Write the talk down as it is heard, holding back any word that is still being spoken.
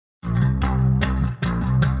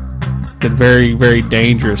It's very, very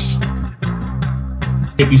dangerous.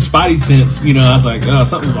 Get these spidey sense, you know, I was like, oh,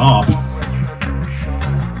 something's off.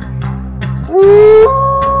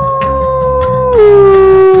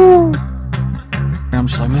 And I'm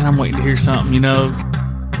just like, man, I'm waiting to hear something, you know.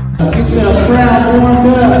 Keep that crowd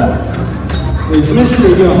warmed up. It's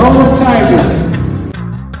Mr. Yehola Tiger.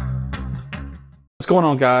 What's going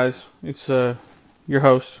on, guys? It's your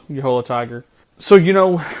host, Yehola Tiger. So, you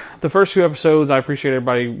know, the first few episodes, I appreciate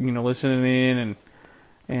everybody, you know, listening in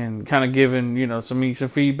and kind of giving, you know, some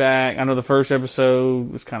feedback. I know the first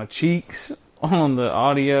episode was kind of cheeks on the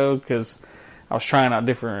audio because I was trying out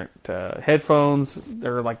different headphones.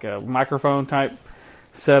 They're like a microphone type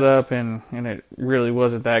setup, and it really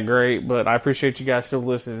wasn't that great. But I appreciate you guys still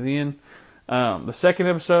listening in. The second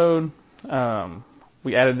episode,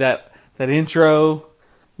 we added that intro.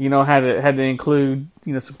 You know, had to include,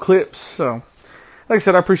 you know, some clips. So, like I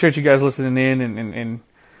said, I appreciate you guys listening in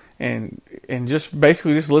and just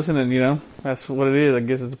basically just listening. You know, that's what it is. I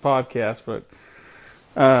guess it's a podcast, but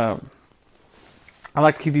I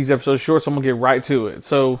like to keep these episodes short, so I'm gonna get right to it.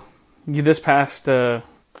 So, this past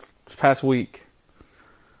week,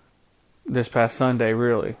 this past Sunday,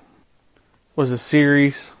 really, was the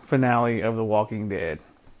series finale of The Walking Dead.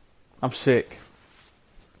 I'm sick.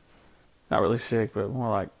 Not really sick, but more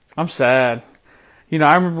like, I'm sad. You know,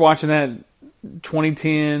 I remember watching that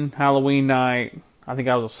 2010 Halloween night. I think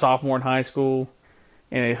I was a sophomore in high school,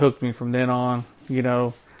 and it hooked me from then on. You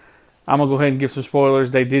know, I'm going to go ahead and give some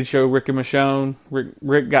spoilers. They did show Rick and Michonne.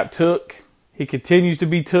 Rick got took. He continues to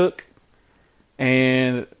be took,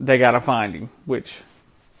 and they got to find him, which,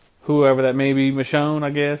 whoever that may be, Michonne,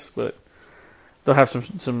 I guess, but they'll have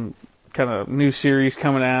some kind of new series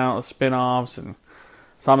coming out, spin-offs, and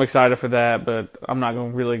so I'm excited for that, but I'm not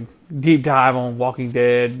going to really deep dive on Walking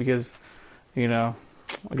Dead because, you know,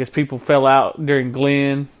 I guess people fell out during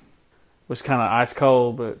Glenn. It was kind of ice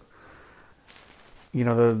cold, but, you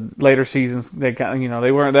know, the later seasons, they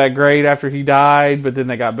weren't that great after he died, but then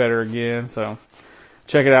they got better again. So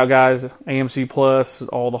check it out, guys. AMC Plus,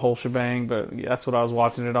 all the whole shebang, but yeah, that's what I was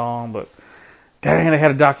watching it on. But dang, they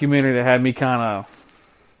had a documentary that had me I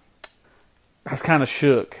was kind of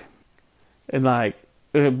shook. And like,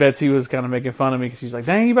 Betsy was kind of making fun of me because she's like,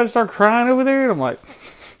 dang, you better start crying over there? And I'm like,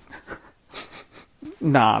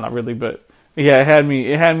 nah, not really, but yeah, it had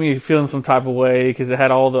me feeling some type of way because it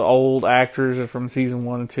had all the old actors from season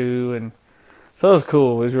 1 and 2, and so it was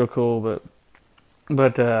cool. It was real cool,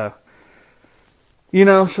 but you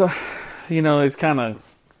know, so you know, it's kind of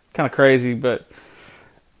crazy, but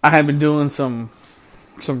I had been doing some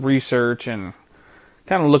research and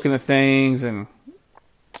kind of looking at things, and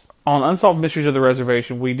on Unsolved Mysteries of the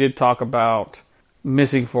Reservation, we did talk about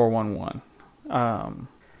Missing 411.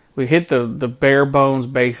 We hit the bare bones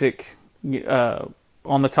basic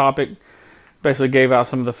on the topic. Basically, gave out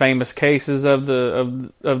some of the famous cases of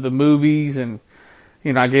the movies, and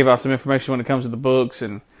you know, I gave out some information when it comes to the books,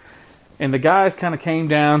 and the guys kind of came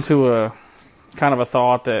down to a kind of a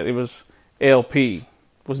thought that it was LP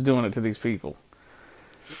was doing it to these people.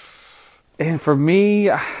 And for me,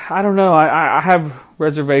 I don't know. I have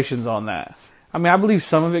reservations on that. I mean, I believe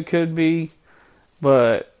some of it could be,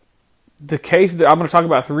 but the case that I'm going to talk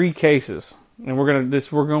about 3 cases, and we're going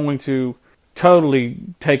to totally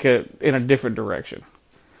take it in a different direction.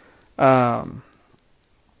 So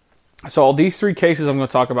all these 3 cases I'm going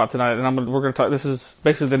to talk about tonight, and we're going to talk. This is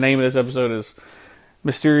basically the name of this episode is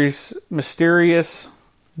mysterious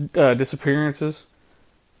disappearances.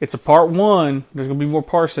 It's a part 1. There's going to be more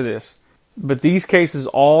parts to this. But these cases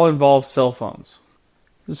all involve cell phones.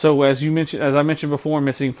 So as I mentioned before,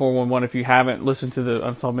 Missing 411, if you haven't listened to the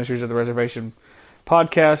Unsolved Mysteries of the Reservation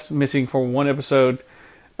podcast, Missing 411 episode,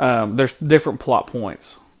 there's different plot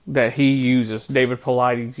points that David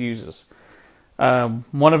Paulides uses.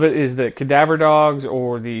 One of it is that cadaver dogs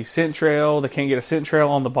or the scent trail, they can't get a scent trail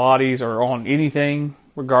on the bodies or on anything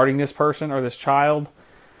regarding this person or this child.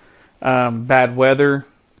 Bad weather.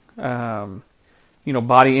 You know,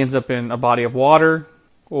 body ends up in a body of water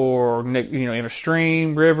or, you know, in a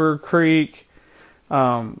stream, river, creek.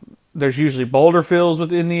 There's usually boulder fields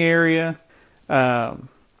within the area.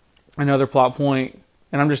 Another plot point,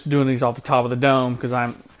 and I'm just doing these off the top of the dome because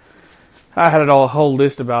I had a whole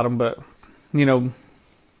list about them, but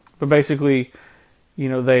basically, you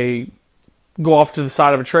know, they go off to the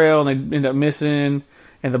side of a trail and they end up missing,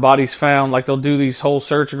 and the body's found. Like, they'll do these whole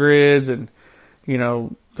search grids, and, you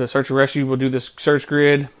know, the search and rescue will do this search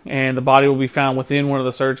grid, and the body will be found within one of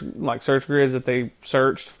the search grids that they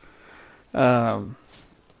searched. So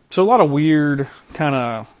a lot of weird, kind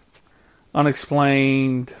of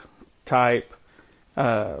unexplained type,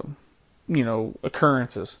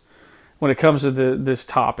 occurrences. when it comes to this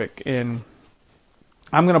topic. And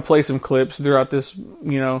I'm going to play some clips throughout this,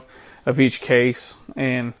 of each case.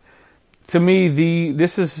 And to me,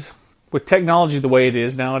 this is, with technology the way it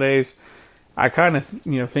is nowadays, I kind of,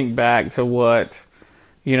 think back to what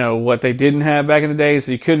they didn't have back in the day.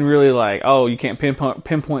 So you couldn't really you can't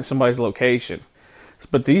pinpoint somebody's location.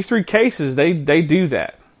 But these 3 cases, they do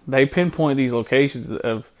that. They pinpoint these locations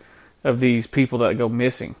of these people that go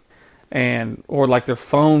missing, or like their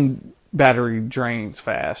phone battery drains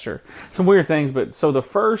fast, or some weird things. But so the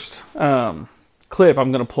first clip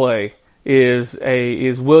I'm going to play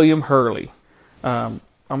is William Hurley. I'm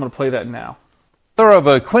going to play that now. The mother of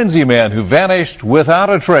a Quincy man who vanished without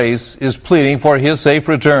a trace is pleading for his safe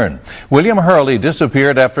return. William Hurley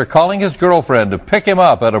disappeared after calling his girlfriend to pick him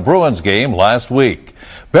up at a Bruins game last week.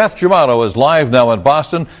 Beth Germano is live now in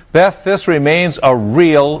Boston. Beth, this remains a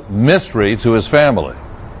real mystery to his family.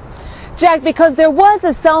 Jack, because there was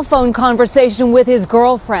a cell phone conversation with his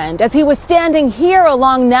girlfriend as he was standing here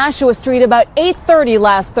along Nashua Street about 8:30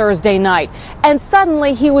 last Thursday night, and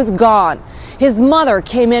suddenly he was gone. His mother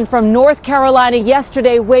came in from North Carolina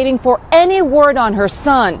yesterday waiting for any word on her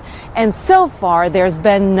son, and so far there's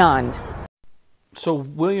been none. So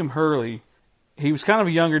William Hurley, he was kind of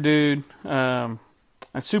a younger dude, a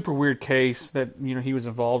super weird case that he was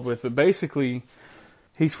involved with, but basically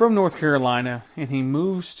he's from North Carolina and he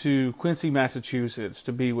moves to Quincy, Massachusetts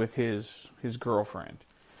to be with his girlfriend.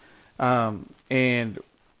 And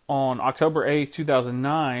on October 8th,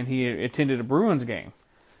 2009, he attended a Bruins game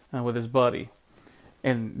with his buddy.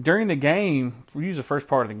 And during the game, we use the first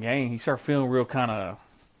part of the game, he started feeling real kind of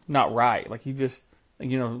not right. Like he just,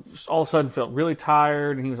 all of a sudden felt really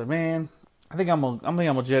tired, and he was like, "Man, I think I'm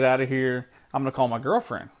gonna jet out of here. I'm gonna call my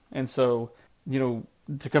girlfriend." And so,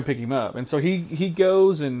 to come pick him up. And so he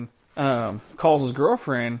goes and calls his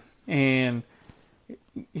girlfriend, and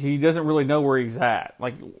he doesn't really know where he's at,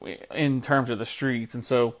 like in terms of the streets. And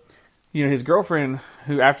so, his girlfriend,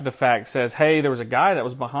 who after the fact says, "Hey, there was a guy that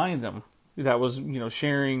was behind them that was,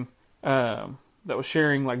 sharing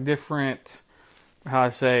like different, how I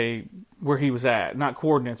say, where he was at, not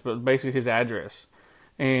coordinates, but basically his address."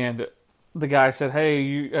 And the guy said, "Hey,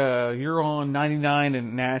 you're on 99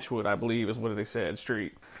 in Nashwood, I believe is what they said,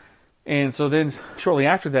 street." And so then shortly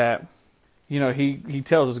after that, he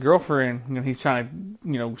tells his girlfriend, he's trying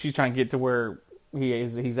to, she's trying to get to where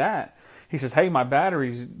he's at. He says, "Hey, my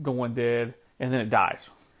battery's going dead," and then it dies.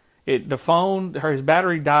 His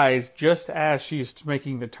battery dies just as she's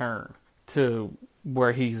making the turn to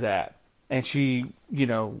where he's at. And she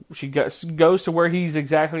goes to where he's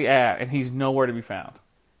exactly at, and he's nowhere to be found.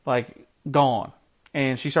 Like, gone.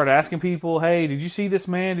 And she started asking people, "Hey, did you see this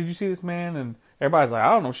man? Did you see this man?" And everybody's like,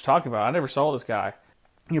 "I don't know what you're talking about. I never saw this guy."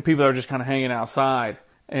 People are just kind of hanging outside.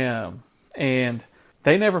 And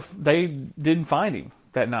they didn't find him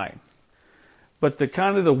that night. But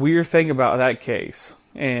the weird thing about that case,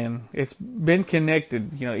 and it's been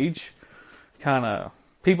connected, each kind of,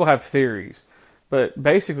 people have theories, but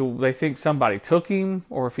basically they think somebody took him,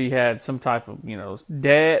 or if he had some type of,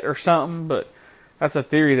 debt or something. But that's a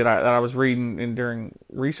theory that I was reading and during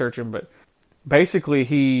researching. But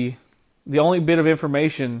basically the only bit of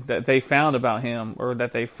information that they found about him, or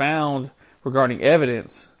that they found regarding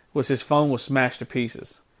evidence, was his phone was smashed to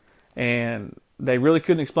pieces. And they really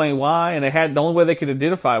couldn't explain why, and the only way they could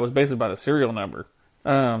identify it was basically by the serial number.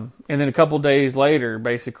 And then a couple days later,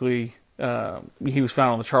 basically, he was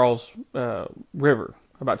found on the Charles River,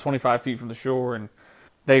 about 25 feet from the shore, and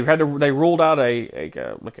they ruled out a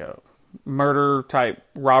murder type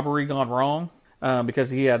robbery gone wrong, because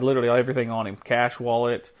he had literally everything on him: cash,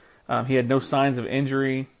 wallet. He had no signs of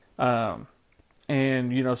injury, and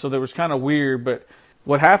so there was kind of weird, but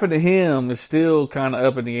what happened to him is still kind of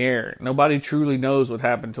up in the air. Nobody truly knows what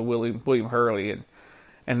happened to William Hurley,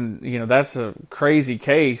 and that's a crazy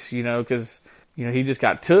case, because he just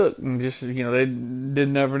got took, and just they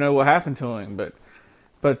didn't ever know what happened to him. But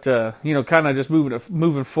kind of just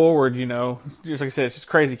moving forward, just like I said, it's just a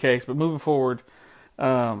crazy case. But moving forward,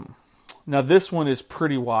 now this one is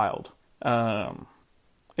pretty wild.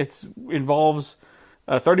 It involves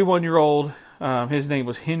a 31-year-old. His name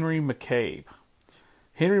was Henry McCabe.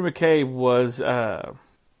 Henry McCabe was,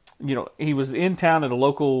 he was in town at a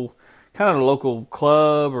local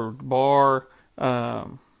club or bar,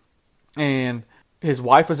 and his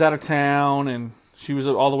wife was out of town, and she was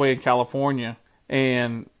all the way in California,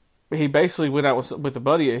 and he basically went out with a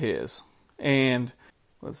buddy of his, and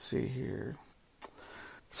let's see here.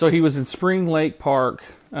 So he was in Spring Lake Park,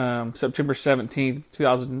 September 17th,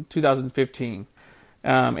 2015.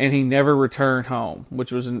 And he never returned home,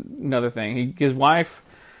 which was another thing. His wife,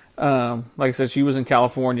 like I said, she was in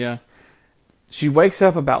California, She wakes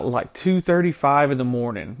up about like 2:35 in the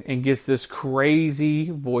morning and gets this crazy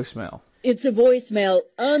voicemail. It's a voicemail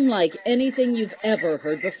unlike anything you've ever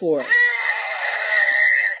heard before.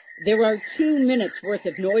 There are 2 minutes worth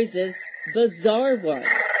of noises, bizarre ones,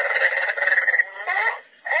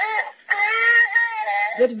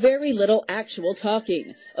 but very little actual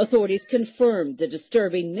talking. Authorities confirmed the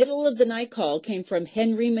disturbing middle-of-the-night call came from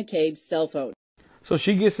Henry McCabe's cell phone. So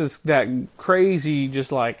she gets that crazy,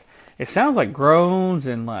 just like, it sounds like groans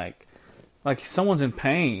and like someone's in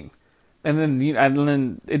pain. And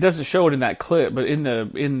then it doesn't show it in that clip, but in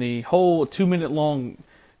the whole 2-minute long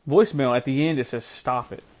voicemail at the end it says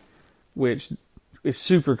 "stop it," which is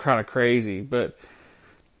super kind of crazy. But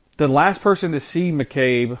the last person to see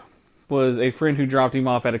McCabe was a friend who dropped him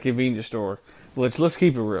off at a convenience store. Which, let's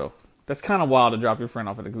keep it real, that's kind of wild to drop your friend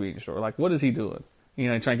off at a convenience store. Like, what is he doing?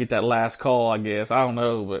 Trying to get that last call, I guess. I don't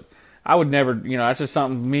know, but I would never, that's just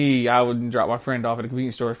something I wouldn't drop my friend off at a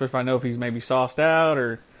convenience store, especially if I know if he's maybe sauced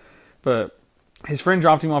out but his friend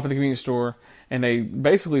dropped him off at the convenience store, and they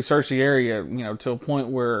basically searched the area, to a point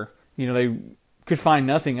where, they could find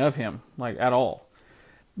nothing of him, like, at all.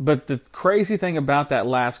 But the crazy thing about that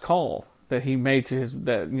last call that he made to to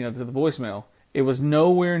the voicemail, it was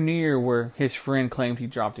nowhere near where his friend claimed he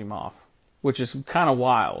dropped him off, which is kind of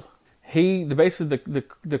wild.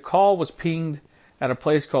 The call was pinged at a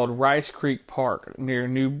place called Rice Creek Park near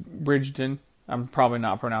New Bridgeton. I'm probably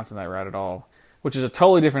not pronouncing that right at all, which is a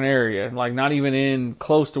totally different area, like not even in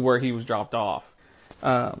close to where he was dropped off.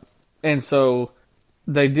 And so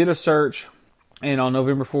they did a search, and on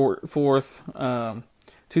November 4th,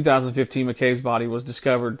 2015, McCabe's body was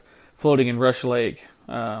discovered floating in Rush Lake,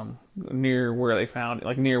 near where they found it,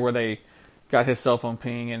 like near where they got his cell phone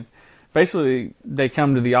ping. And basically, they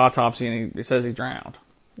come to the autopsy, and it says he drowned.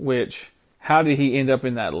 Which, how did he end up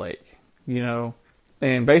in that lake?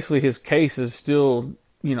 And basically his case is still,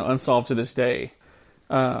 unsolved to this day.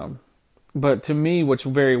 But to me, what's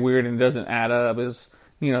very weird and doesn't add up is,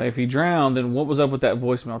 if he drowned, then what was up with that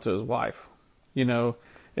voicemail to his wife?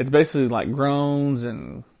 It's basically like groans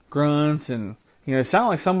and grunts, and, it sounded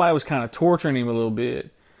like somebody was kind of torturing him a little bit.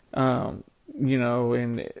 And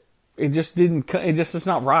it just didn't, it's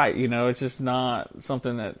not right, it's just not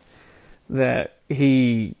something that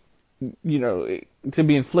he, to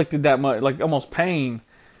be inflicted that much, like almost pain.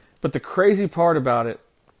 But the crazy part about it,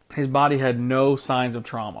 his body had no signs of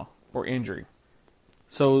trauma or injury.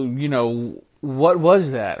 So, what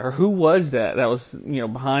was that? Or who was that was,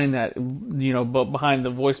 behind that, behind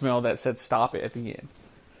the voicemail that said "stop it" at the end?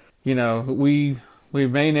 We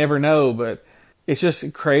may never know, but it's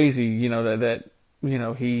just crazy, that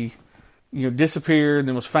he, disappeared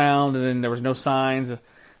and was found, and then there was no signs,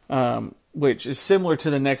 which is similar to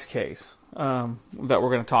the next case that we're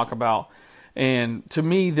going to talk about. And to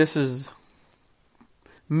me, this is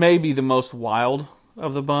maybe the most wild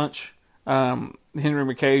of the bunch. Henry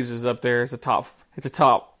McCabe's is up there. It's a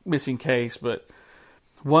top missing case. But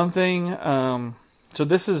one thing, so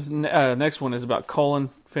this is next one is about Colin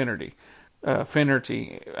Finnerty.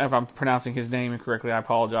 Finnerty, if I'm pronouncing his name incorrectly, I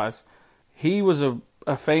apologize. He was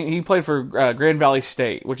he played for Grand Valley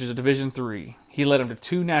State, which is a Division III. He led them to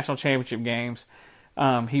 2 national championship games.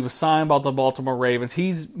 He was signed by the Baltimore Ravens.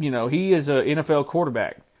 He is an NFL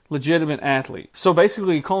quarterback, legitimate athlete. So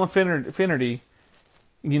basically, Colin Finnerty,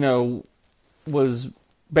 was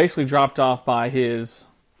basically dropped off by his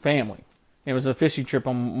family. It was a fishing trip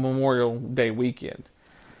on Memorial Day weekend,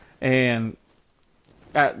 and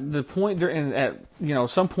at the point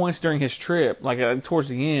some points during his trip, like towards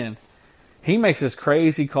the end, he makes this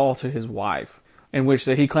crazy call to his wife, in which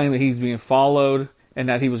that he claimed that he's being followed and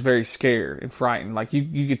that he was very scared and frightened. Like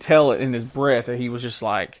you could tell it in his breath that he was just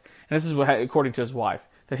like, and this is what, according to his wife,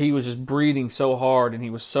 that he was just breathing so hard and he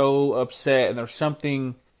was so upset, and there's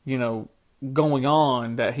something, going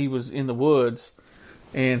on, that he was in the woods.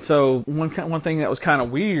 And so one thing that was kind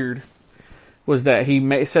of weird was that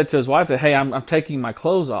he said to his wife that, "Hey, I'm taking my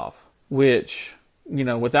clothes off," which,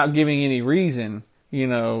 without giving any reason,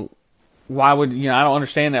 why would, I don't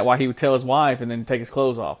understand that, why he would tell his wife and then take his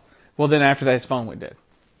clothes off. Well, then after that, his phone went dead.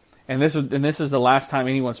 And this is the last time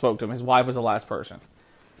anyone spoke to him. His wife was the last person.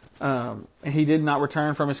 And he did not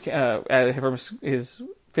return from his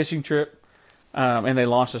fishing trip, and they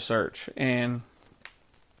launched a search. And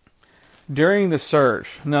during the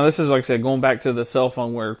search, now this is, like I said, going back to the cell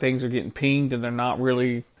phone where things are getting pinged and they're not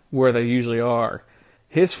really where they usually are.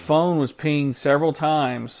 His phone was pinged several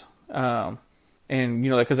times, and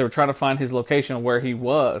because they were trying to find his location of where he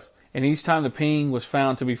was. And each time the ping was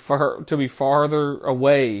found to be farther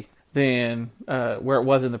away than where it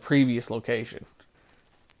was in the previous location.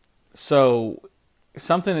 So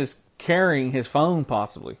something is carrying his phone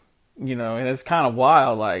possibly, and it's kind of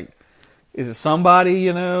wild. Like, is it somebody,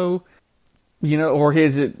 or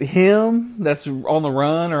is it him that's on the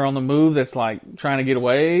run or on the move that's like trying to get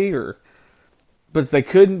away, but they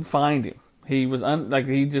couldn't find him. He was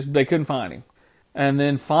they couldn't find him. And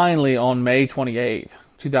then finally on May 28th,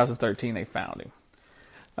 2013, they found him.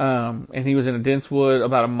 And he was in a dense wood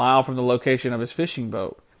about a mile from the location of his fishing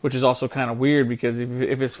boat, which is also kind of weird because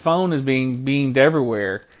if his phone is being beamed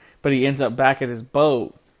everywhere, but he ends up back at his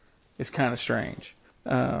boat, it's kind of strange.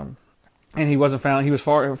 And he wasn't found. He was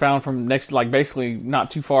found from next, like basically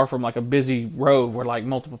not too far from like a busy road where like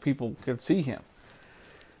multiple people could see him.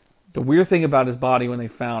 The weird thing about his body when they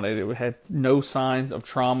found it, it had no signs of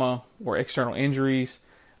trauma or external injuries,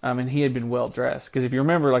 and he had been well dressed. Because if you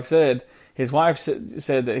remember, like I said, his wife said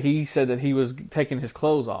that he was taking his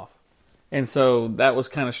clothes off, and so that was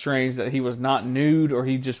kind of strange that he was not nude or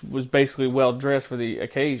he just was basically well dressed for the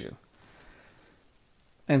occasion.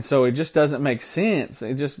 And so it just doesn't make sense.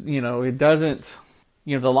 It just, it doesn't,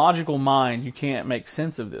 the logical mind, you can't make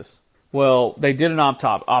sense of this. Well, they did an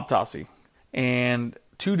autopsy, and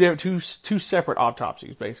two separate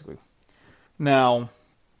autopsies, basically. Now,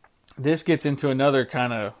 this gets into another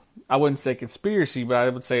kind of, I wouldn't say conspiracy, but I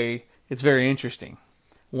would say it's very interesting.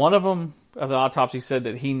 One of them, of the autopsy, said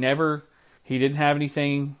that he didn't have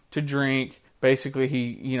anything to drink. Basically,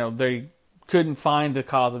 they couldn't find the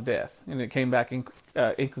cause of death, and it came back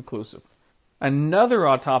inconclusive. Another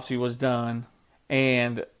autopsy was done,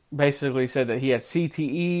 and basically said that he had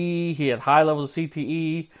CTE, he had high levels of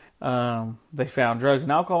CTE. They found drugs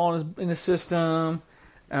and alcohol in his system,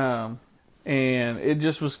 and it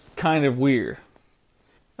just was kind of weird.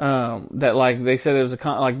 That like they said it was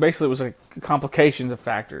basically it was like complications of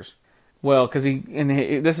factors. Well, because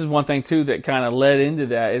this is one thing too that kind of led into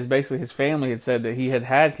that is basically his family had said that he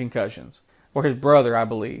had concussions. Or his brother, I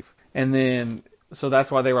believe. And then, so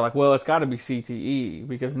that's why they were like, well, it's got to be CTE.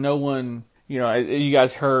 Because no one, you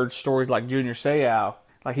guys heard stories like Junior Seau.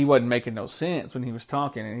 Like, he wasn't making no sense when he was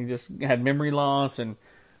talking. And he just had memory loss and,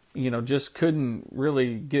 just couldn't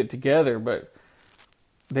really get it together. But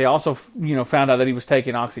they also, found out that he was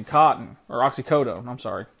taking oxycodone,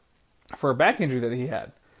 for a back injury that he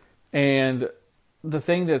had. And the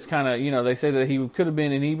thing that's kind of, they say that he could have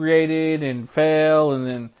been inebriated and fell and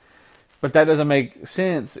then... But that doesn't make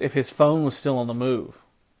sense if his phone was still on the move.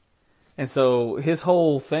 And so his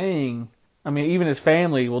whole thing, even his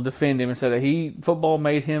family will defend him and say that football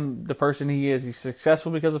made him the person he is. He's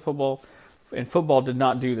successful because of football, and football did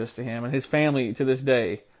not do this to him. And his family, to this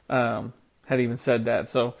day, had even said that.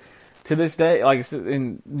 So to this day, like I said,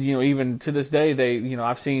 and even to this day, they,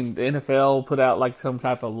 I've seen the NFL put out like some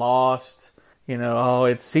type of lost, it's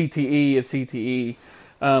CTE, it's CTE.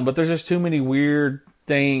 But there's just too many weird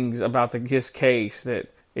things about his case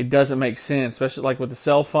that it doesn't make sense, especially like with the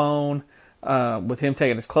cell phone, with him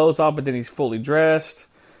taking his clothes off, but then he's fully dressed.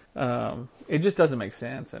 It just doesn't make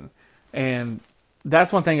sense, and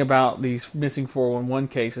that's one thing about these missing 411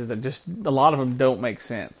 cases that just a lot of them don't make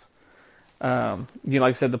sense. Like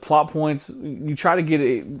I said, the plot points you try to get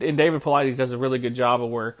it, and David Paulides does a really good job of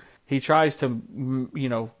where he tries to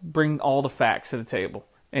bring all the facts to the table.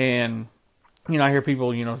 And I hear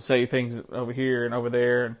people, say things over here and over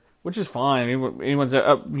there, which is fine. Anyone's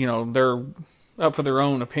up, they're up for their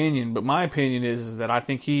own opinion. But my opinion is that I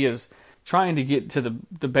think he is trying to get to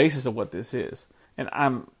the basis of what this is.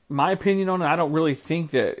 And my opinion on it, I don't really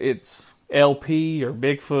think that it's LP or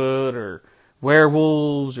Bigfoot or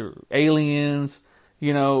werewolves or aliens.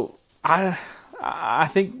 I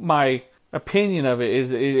think my opinion of it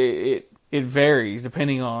is it varies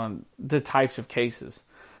depending on the types of cases.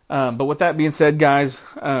 But with that being said, guys,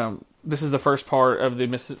 this is the first part of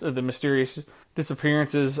the mysterious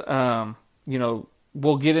disappearances.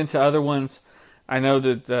 We'll get into other ones. I know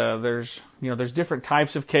that there's different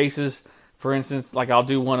types of cases. For instance, like I'll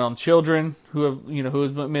do one on children who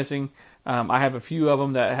have been missing. I have a few of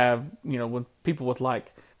them that have with people with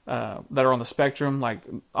like that are on the spectrum, like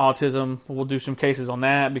autism. We'll do some cases on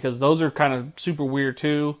that because those are kind of super weird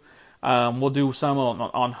too. We'll do some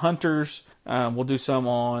on hunters. We'll do some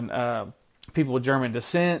on people with German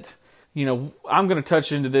descent. I'm going to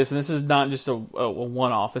touch into this, and this is not just a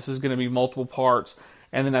one-off. This is going to be multiple parts.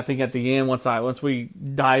 And then I think at the end, once we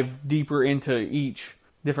dive deeper into each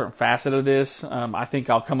different facet of this, I think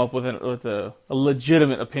I'll come up with a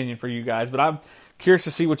legitimate opinion for you guys. But I'm curious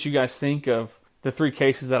to see what you guys think of the three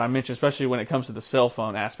cases that I mentioned, especially when it comes to the cell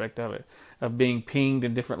phone aspect of it, of being pinged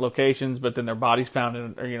in different locations, but then their bodies found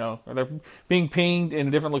in, or they're being pinged in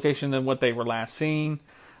a different location than what they were last seen.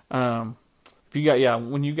 If you got,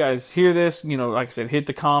 when you guys hear this, like I said, hit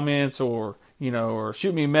the comments or, or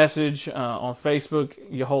shoot me a message on Facebook,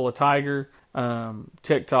 Yahola Tiger,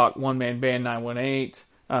 TikTok, One Man Band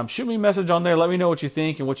 918. Shoot me a message on there. Let me know what you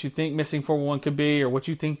think and what you think Missing 411 could be, or what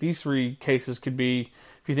you think these 3 cases could be.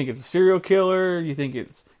 If you think it's a serial killer, you think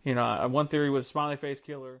it's, one theory was a smiley face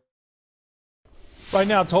killer. Right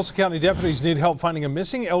now, Tulsa County deputies need help finding a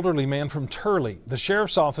missing elderly man from Turley. The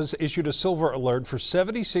sheriff's office issued a silver alert for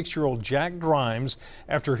 76-year-old Jack Grimes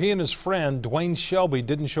after he and his friend Dwayne Shelby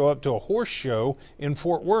didn't show up to a horse show in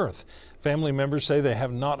Fort Worth. Family members say they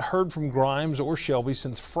have not heard from Grimes or Shelby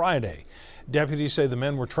since Friday. Deputies say the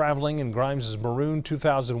men were traveling in Grimes' maroon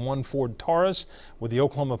 2001 Ford Taurus with the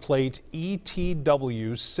Oklahoma plate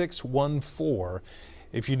ETW 614.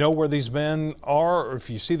 If you know where these men are, or if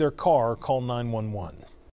you see their car, call 911.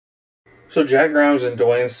 So Jack Grimes and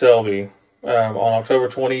Dwayne Shelby on October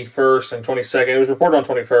 21st and 22nd. It was reported on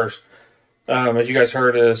 21st. As you guys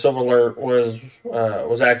heard, a silver alert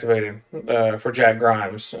was activated for Jack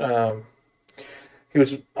Grimes. He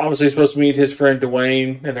was obviously supposed to meet his friend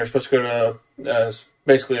Dwayne, and they're supposed to go to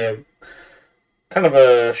basically a kind of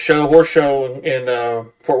a horse show in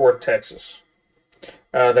Fort Worth, Texas.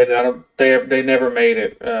 They never made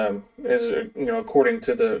it, according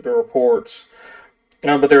to the reports.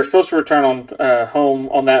 But they were supposed to return on home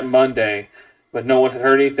on that Monday, but no one had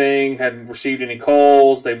heard anything, hadn't received any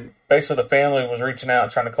calls. The family was reaching out,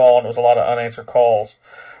 trying to call, and it was a lot of unanswered calls.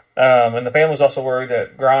 And the family was also worried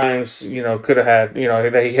that Grimes, could have had,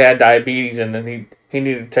 that he had diabetes, and then he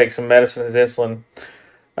needed to take some medicine, his insulin.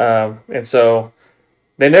 And so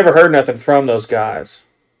they never heard nothing from those guys.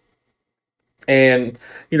 And,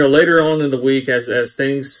 later on in the week, as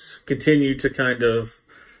things continue to kind of,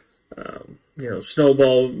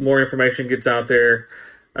 snowball, more information gets out there,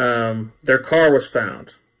 their car was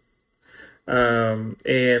found. And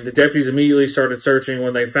the deputies immediately started searching.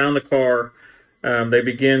 When they found the car, they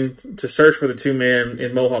began to search for the 2 men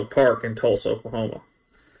in Mohawk Park in Tulsa, Oklahoma.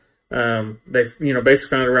 They, basically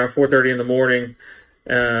found it around 4:30 in the morning,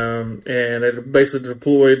 and they basically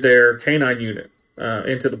deployed their canine unit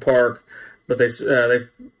into the park. But they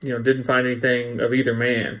didn't find anything of either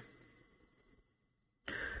man.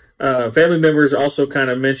 Family members also kind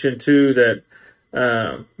of mentioned too that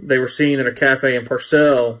they were seen at a cafe in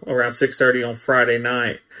Purcell around 6:30 on Friday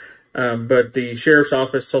night. But the sheriff's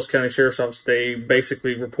office, Tulsa County Sheriff's Office, they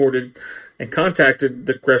basically reported and contacted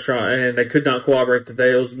the restaurant, and they could not corroborate that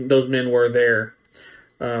those men were there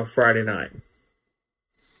Friday night.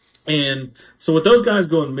 And so with those guys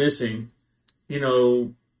going missing,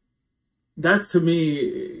 that's, to me,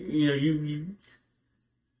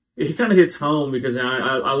 it kind of hits home, because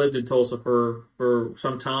I lived in Tulsa for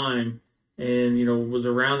some time, and was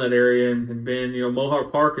around that area, and had been,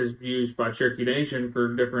 Mohawk Park is used by Cherokee Nation for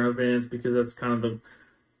different events, because that's kind of the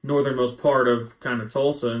northernmost part of kind of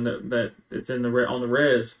Tulsa, and that it's on the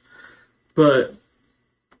res. But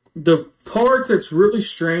the part that's really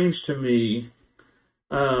strange to me,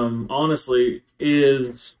 honestly,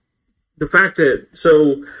 is the fact that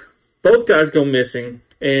both guys go missing,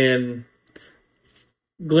 and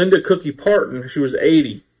Glenda Cookie Parton, she was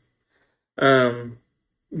 80.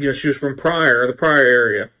 She was from the Pryor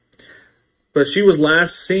area, but she was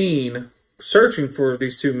last seen searching for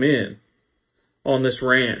these 2 men on this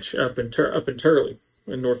ranch up in Turley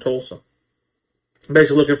in North Tulsa,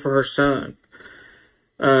 basically looking for her son.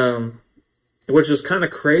 Which is kind of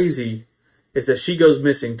crazy, is that she goes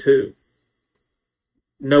missing too.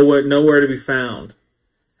 Nowhere to be found.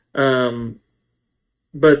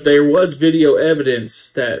 But there was video evidence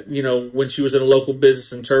that, when she was in a local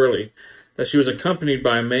business in Turley, that she was accompanied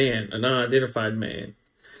by a man, an unidentified man.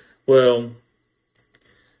 Well,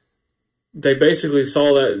 they basically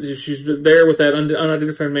saw that she's there with that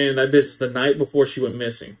unidentified man in that business the night before she went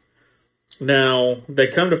missing. Now, they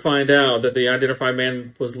come to find out that the identified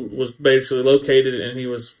man was basically located, and he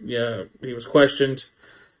was questioned,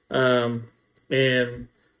 and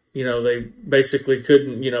they basically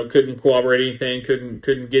couldn't corroborate anything,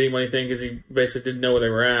 couldn't get him anything, because he basically didn't know where they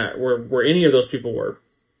were at, where any of those people were.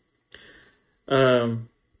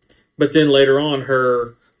 But then later on,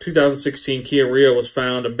 her 2016 Kia Rio was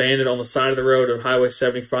found abandoned on the side of the road of Highway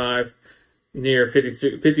 75 near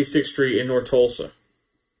 56th Street in North Tulsa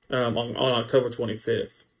on October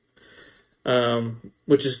 25th.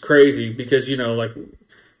 Which is crazy, because,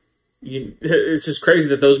 it's just crazy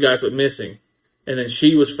that those guys went missing. And then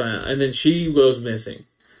she was found, and then she goes missing.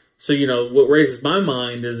 So, what raises my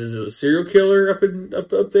mind is it a serial killer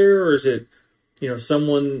up there, or is it,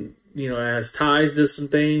 someone, has ties to some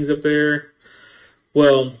things up there?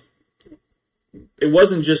 Well, it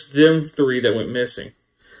wasn't just them 3 that went missing.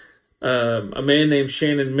 A man named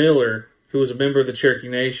Shannon Miller, who was a member of the Cherokee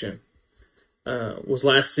Nation, was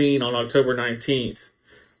last seen on October 19th.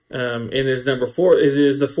 And is number 4. It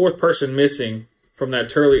is the 4th person missing from that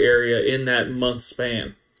Turley area in that month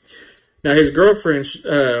span. Now, his girlfriend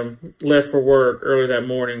left for work early that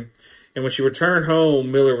morning, and when she returned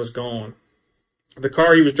home, Miller was gone. The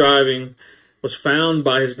car he was driving was found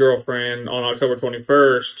by his girlfriend on October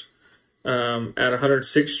 21st at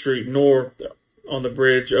 106th Street North on the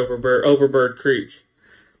bridge over Bird Creek.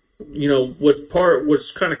 You know,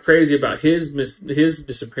 what's kind of crazy about his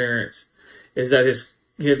disappearance is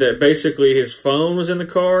that basically his phone was in the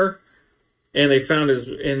car, and they found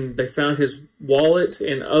his wallet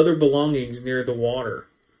and other belongings near the water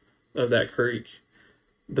of that creek.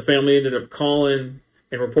 The family ended up calling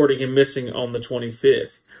and reporting him missing on the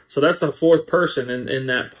 25th. So that's the 4th person in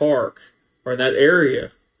that park or in that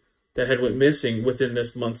area that had went missing within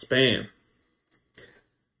this month span,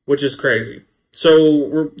 which is crazy.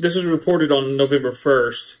 So this was reported on November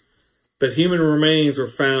 1st, but human remains were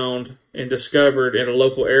found and discovered in a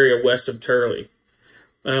local area west of Turley.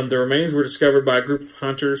 The remains were discovered by a group of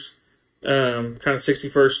hunters, kind of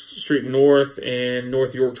 61st Street North and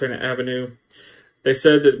North Yorktown Avenue. They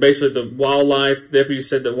said that basically deputies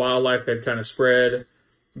said that wildlife had kind of spread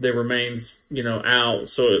the remains, out,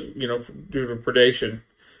 so due to predation,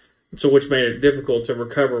 so which made it difficult to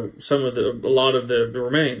recover a lot of the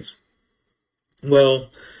remains. Well,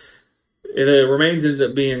 the remains ended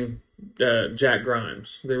up being Jack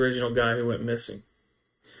Grimes, the original guy who went missing.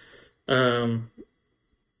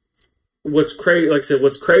 What's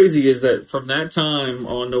crazy is that from that time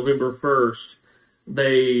on November 1st,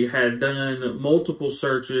 they had done multiple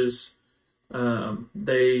searches.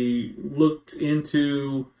 They looked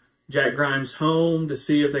into Jack Grimes' home to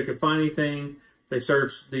see if they could find anything. They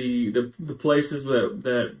searched the places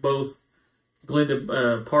that both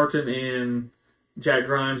Glenda Parton and Jack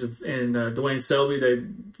Grimes and Dwayne Selby, they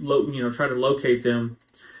tried to locate them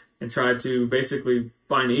and tried to basically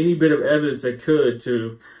find any bit of evidence they could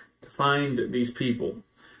to find these people.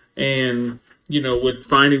 And with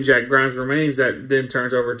finding Jack Grimes' remains, that then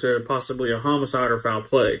turns over to possibly a homicide or foul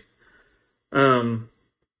play. One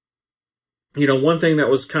thing that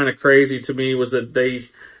was kind of crazy to me was that they,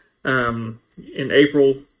 in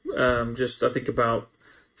April, I think about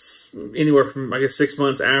anywhere from, 6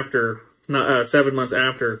 months after, 7 months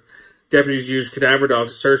after, deputies used cadaver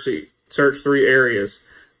dogs to search 3 areas,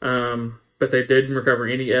 but they didn't recover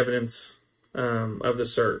any evidence of the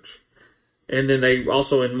search. And then they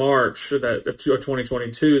also, in March of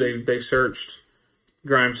 2022, they searched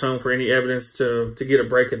Grimes' home for any evidence to get a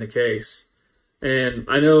break in the case. And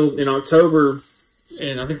I know in October,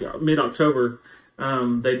 and I think mid-October,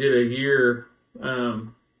 they did a year,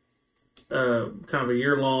 kind of a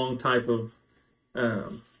year-long type of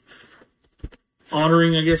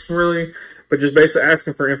honoring, I guess, really, but just basically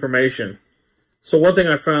asking for information. So one thing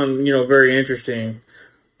I found, very interesting,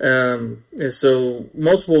 is so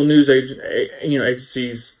multiple news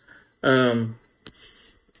agencies, had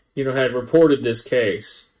reported this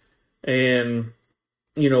case. And,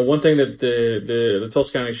 one thing that the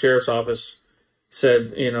Tulsa County Sheriff's Office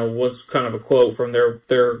said, was kind of a quote from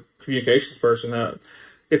their communications person.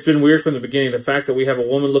 It's been weird from the beginning. The fact that we have a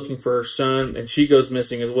woman looking for her son and she goes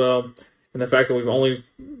missing as well, and the fact that we've only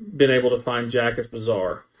been able to find Jack is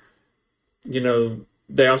bizarre.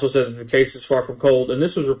 They also said that the case is far from cold, and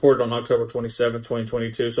this was reported on October 27,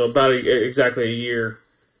 2022, so about exactly a year.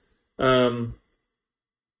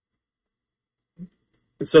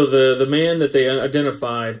 So the man that they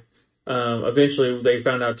identified, eventually they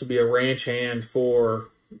found out to be a ranch hand for,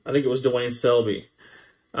 I think it was Dwayne Selby.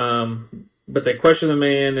 But they questioned the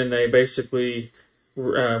man, and they basically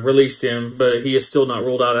released him, but he is still not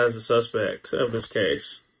ruled out as a suspect of this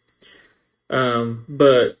case.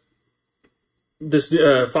 But this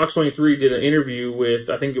Fox 23 did an interview with,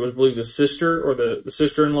 I think it was, the sister or the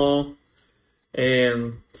sister-in-law,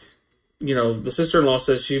 and the sister-in-law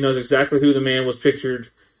says she knows exactly who the man was pictured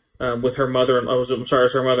with her mother-in-law. It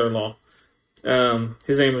was her mother-in-law.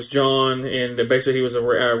 His name was John, and basically he was a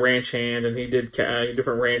ranch hand, and he did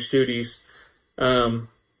different ranch duties. One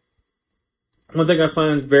thing I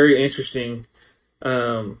find very interesting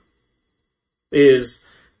is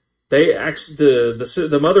they actually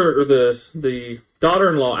the mother or the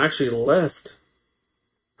daughter-in-law actually left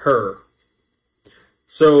her.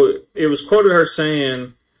 So it was quoted her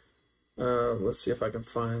saying, let's see if I can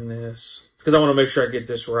find this, because I want to make sure I get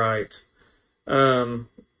this right.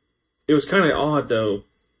 It was kind of odd though.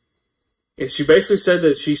 She basically said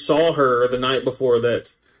that she saw her the night before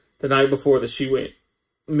that she went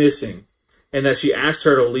missing, and that she asked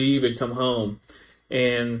her to leave and come home,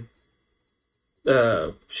 and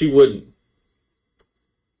she wouldn't.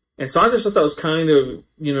 And so I just thought that was kind of,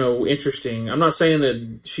 interesting. I'm not saying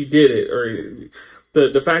that she did it,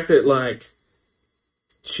 but the fact that, like,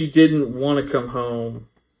 she didn't want to come home.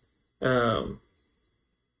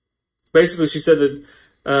 Basically, she said that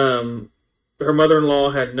her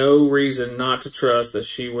mother-in-law had no reason not to trust that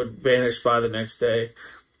she would vanish by the next day.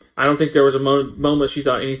 I don't think there was a moment she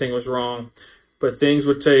thought anything was wrong, but things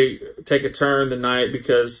would take a turn the night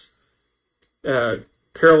because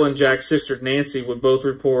Carol and Jack's sister Nancy would both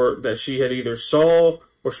report that she had either saw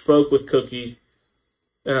or spoke with Cookie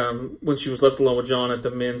when she was left alone with John at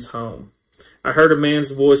the men's home. I heard a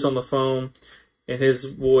man's voice on the phone, and his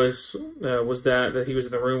voice was that he was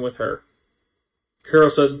in the room with her. Carol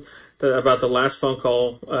said that about the last phone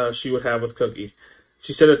call she would have with Cookie.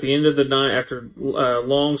 She said at the end of the night, after a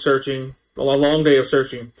long day of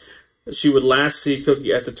searching, she would last see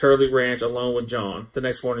Cookie at the Turley Ranch alone with John. The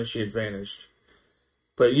next morning she had vanished.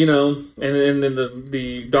 But, and then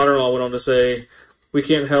the daughter-in-law went on to say, we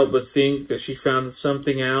can't help but think that she found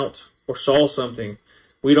something out or saw something.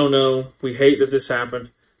 We don't know. We hate that this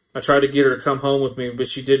happened. I tried to get her to come home with me, but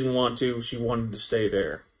she didn't want to. She wanted to stay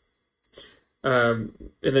there. And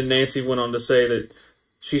then Nancy went on to say that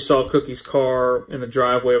she saw Cookie's car in the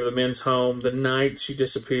driveway of the men's home the night she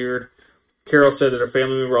disappeared. Carol said that her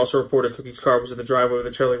family member also reported Cookie's car was in the driveway of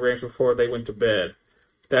the Turley Ranch before they went to bed.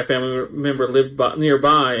 That family member lived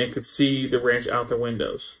nearby and could see the ranch out their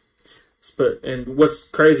windows. And what's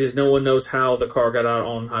crazy is no one knows how the car got out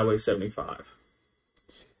on Highway 75.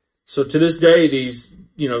 So to this day,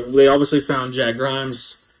 they obviously found Jack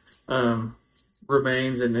Grimes'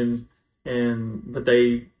 remains, but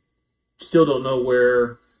they still don't know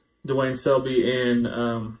where Dwayne Selby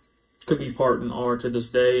and Cookie Parton are to this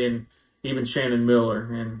day, and even Shannon Miller.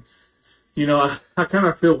 And I kind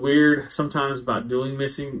of feel weird sometimes about doing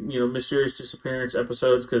mysterious disappearance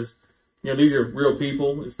episodes because these are real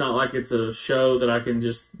people. It's not like it's a show that I can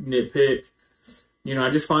just nitpick. I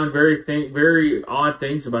just find very odd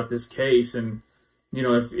things about this case, and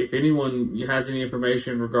if anyone has any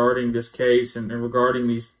information regarding this case and regarding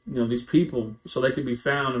these people, so they could be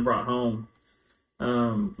found and brought home.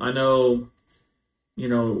 I know,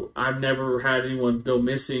 I've never had anyone go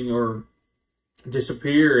missing or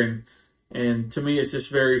disappear, and to me, it's just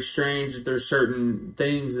very strange that there's certain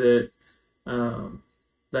things that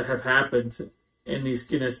that have happened in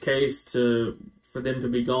this case for them to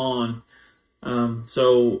be gone.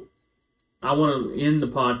 So I want to end the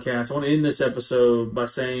podcast. I want to end this episode by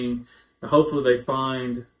saying hopefully they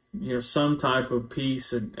find some type of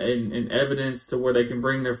peace and evidence to where they can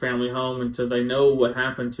bring their family home until they know what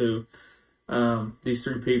happened to these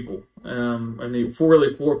three people and the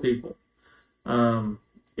four people. I'm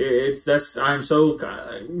so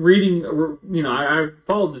reading. I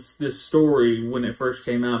followed this story when it first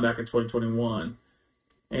came out back in 2021,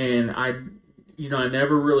 and I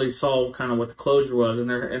never really saw kind of what the closure was, and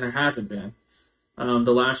there hasn't been.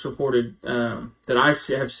 The last reported that I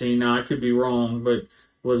have seen, now I could be wrong, but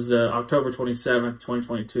was October 27th,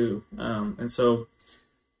 2022. And so,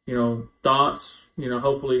 thoughts.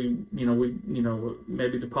 Hopefully, we,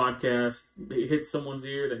 maybe the podcast hits someone's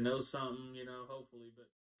ear that knows something. Hopefully, but.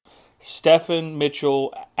 Stephen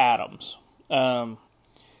Mitchell Adams. And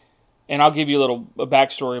I'll give you a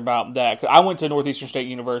backstory about that. I went to Northeastern State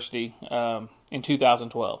University in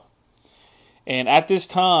 2012. And at this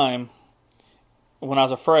time, when I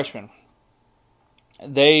was a freshman,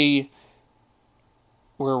 they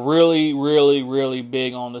were really, really, really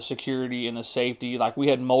big on the security and the safety. Like, we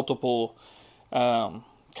had multiple kind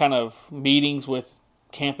of meetings with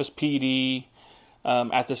campus PD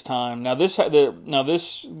at this time. Now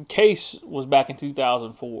this case was back in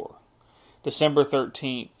 2004, December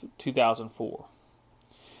 13th, 2004.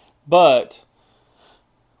 But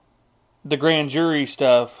the grand jury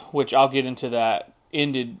stuff, which I'll get into that,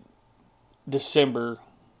 ended December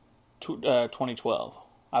 2012,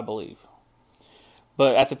 I believe.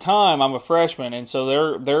 But at the time, I'm a freshman, and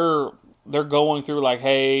so they're going through like,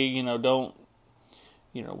 hey, don't.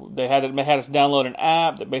 They had us download an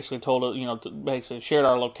app that basically told us, basically shared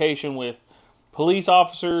our location with police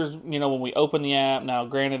officers, when we opened the app. Now,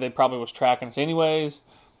 granted, they probably was tracking us anyways.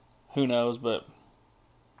 Who knows? But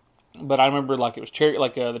I remember like it was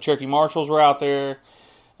the Cherokee Marshals were out there.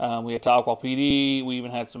 We had Tahlequah PD. We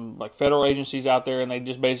even had some like federal agencies out there, and they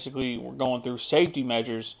just basically were going through safety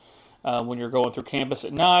measures when you're going through campus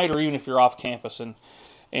at night, or even if you're off campus.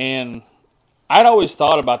 And I'd always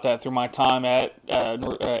thought about that through my time at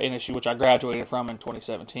NSU, which I graduated from in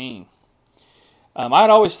 2017. I'd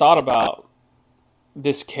always thought about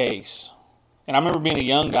this case, and I remember being a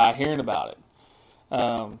young guy hearing about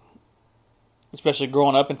it, especially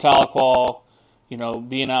growing up in Tahlequah,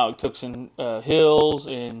 being out at Cookson Hills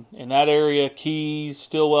in that area, Keys,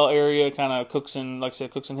 Stillwell area, kind of Cookson, like I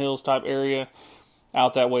said, Cookson Hills type area,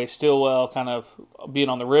 out that way, Stillwell, kind of being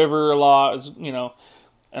on the river a lot,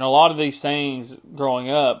 and a lot of these things growing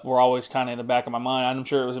up were always kind of in the back of my mind. I'm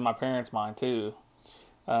sure it was in my parents' mind too,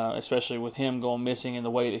 especially with him going missing in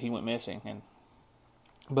the way that he went missing.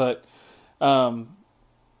 But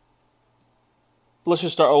let's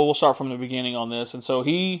just start. We'll start from the beginning on this. And so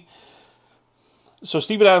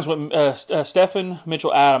Stephen Adams Stephen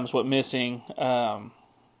Mitchell Adams went missing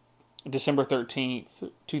December 13th,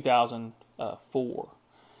 2004.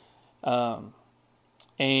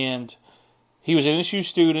 And he was an NSU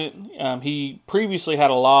student. He previously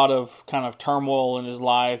had a lot of kind of turmoil in his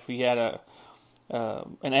life. He had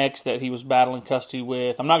an ex that he was battling custody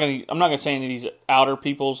with. I'm not gonna say any of these outer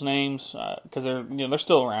people's names because they're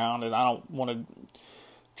still around, and I don't want to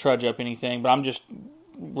trudge up anything. But I'm just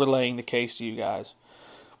relaying the case to you guys.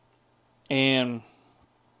 And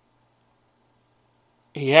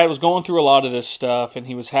he was going through a lot of this stuff, and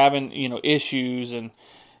he was having issues and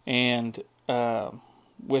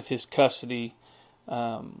with his custody,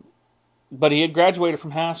 but he had graduated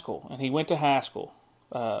from high school, and he went to high school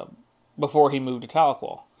before he moved to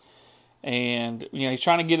Tahlequah, and he's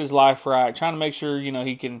trying to get his life right, trying to make sure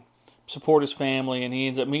he can support his family, and he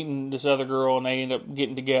ends up meeting this other girl, and they end up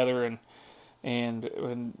getting together, and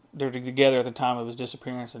they're together at the time of his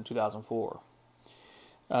disappearance in 2004.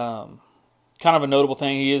 Kind of a notable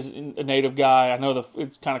thing, he is a native guy. I know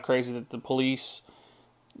it's kind of crazy that the police,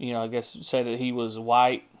 I guess, say that he was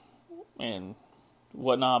white and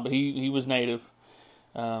whatnot, but he was native.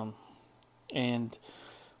 And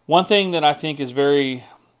one thing that I think is very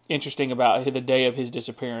interesting about the day of his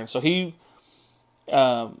disappearance. So he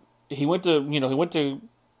went to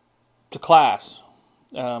class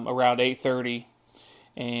around 8:30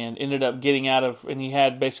 and ended up getting out of, and he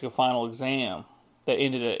had basically a final exam that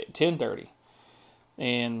ended at 10:30.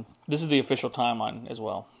 And this is the official timeline as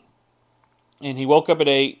well. And he woke up at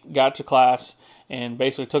 8, got to class, and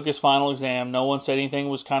basically took his final exam. No one said anything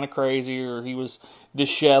was kind of crazy, or he was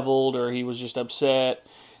disheveled, or he was just upset.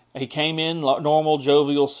 He came in normal,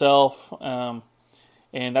 jovial self, and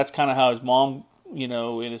that's kind of how his mom,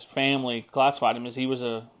 and his family classified him, as he was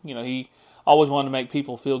he always wanted to make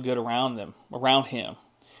people feel good around him,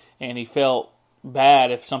 and he felt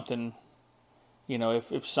bad if something,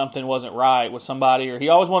 if something wasn't right with somebody, or he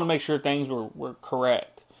always wanted to make sure things were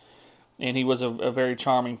correct. And he was a very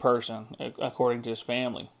charming person, according to his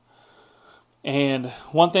family. And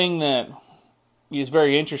one thing that is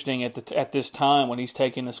very interesting at this time when he's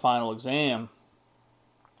taking this final exam,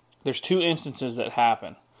 there's 2 instances that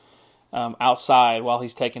happen outside while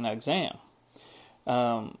he's taking that exam.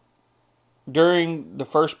 During the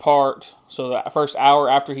first part, so the first hour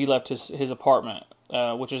after he left his apartment,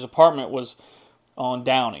 which his apartment was on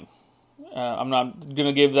Downing. I'm not going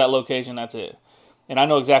to give that location, that's it. And I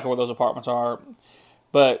know exactly where those apartments are,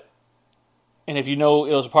 and if you know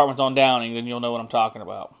those apartments on Downing, then you'll know what I'm talking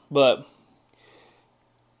about. But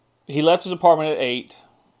he left his apartment at 8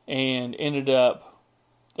 and ended up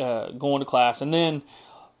going to class. And then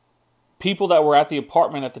people that were at the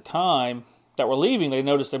apartment at the time that were leaving, they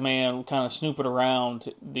noticed a man kind of snooping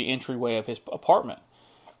around the entryway of his apartment.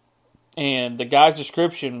 And the guy's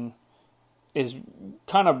description is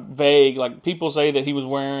kind of vague. Like, people say that he was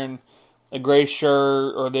wearing a gray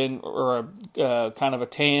shirt or a kind of a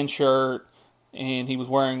tan shirt, and he was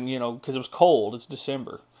wearing, because it was cold, it's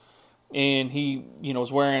December, and he, was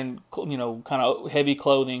wearing, kind of heavy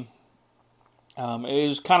clothing. It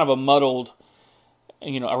was kind of a muddled,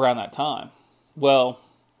 around that time. Well,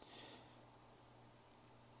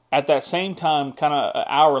 at that same time, kind of an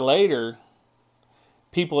hour later,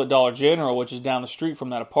 people at Dollar General, which is down the street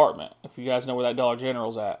from that apartment, if you guys know where that Dollar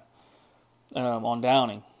General's at, on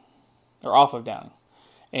Downing, or off of Downing,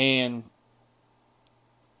 and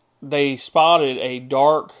they spotted a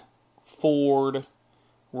dark Ford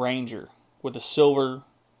Ranger with a silver,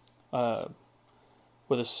 I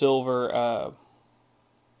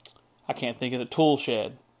can't think of the tool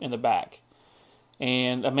shed in the back,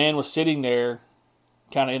 and a man was sitting there,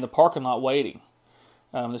 kind of in the parking lot waiting.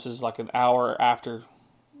 This is like an hour after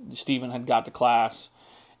Stephen had got to class,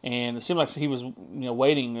 and it seemed like he was,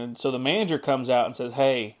 waiting. And so the manager comes out and says,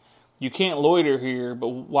 "Hey, you can't loiter here, but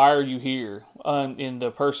why are you here?" And the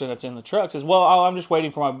person that's in the truck says, "Well, I'm just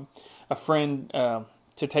waiting for a friend to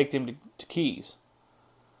take them to Keys."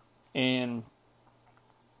 And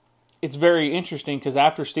it's very interesting because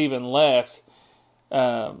after Stephen left,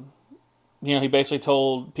 he basically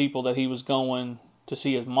told people that he was going to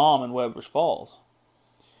see his mom in Webbers Falls.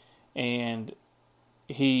 And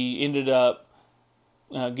he ended up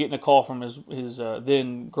getting a call from his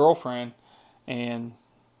then girlfriend, and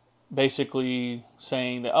basically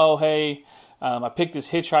saying that, oh, hey, I picked this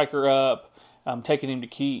hitchhiker up, I'm taking him to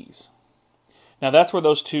Keys. Now that's where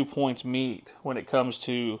those 2 points meet when it comes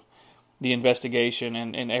to the investigation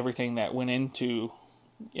and everything that went into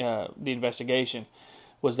the investigation,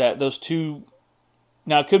 was that those two,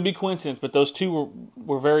 now it could be coincidence, but those two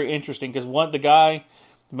were very interesting, because the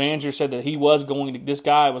manager said that this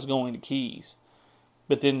guy was going to Keys,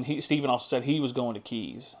 but then Stephen also said he was going to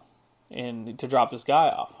Keys and to drop this guy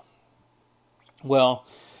off. Well,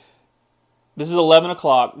 this is 11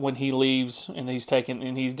 o'clock when he leaves, and he's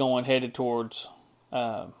headed towards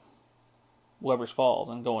Weber's Falls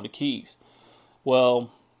and going to Keys.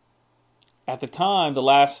 Well, at the time, the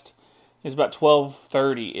last is about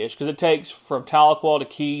 12:30-ish, because it takes from Tahlequah to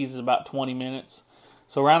Keys is about 20 minutes.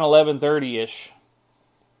 So around 11:30-ish,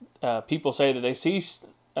 people say that they see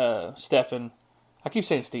Stephen. I keep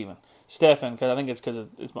saying Stephen, because I think it's because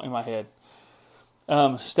it's in my head.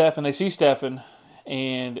 Stephen, they see Stephen,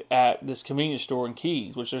 and at this convenience store in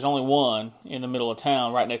Keys, which there's only one in the middle of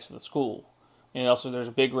town, right next to the school. And also there's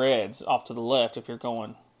a Big Red's off to the left if you're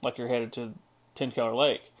going, like you're headed to Ten-Keller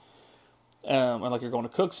Lake, or like you're going to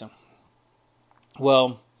Cookson.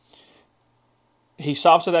 Well, he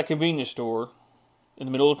stops at that convenience store in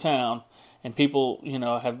the middle of town, and people,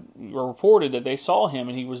 have reported that they saw him,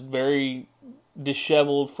 and he was very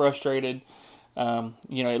disheveled, frustrated.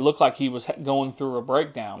 It looked like he was going through a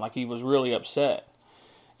breakdown, like he was really upset.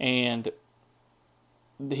 And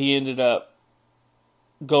he ended up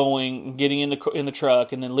getting in the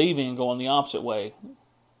truck, and then leaving and going the opposite way.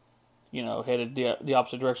 Headed the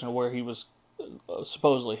opposite direction of where he was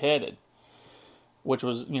supposedly headed, which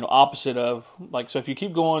was opposite of, like, so if you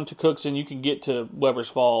keep going to Cookson, you can get to Weber's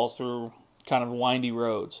Falls through kind of windy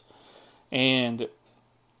roads, and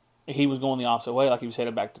he was going the opposite way, like he was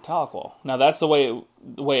headed back to Tahlequah. Now that's the way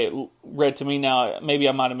it read to me. Now maybe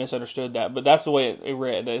I might have misunderstood that, but that's the way it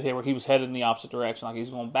read, that he was headed in the opposite direction, like he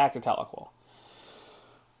was going back to Tahlequah.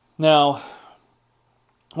 Now,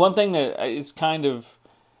 one thing that is kind of,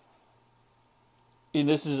 and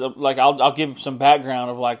this is like, I'll give some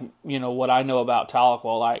background of, like, what I know about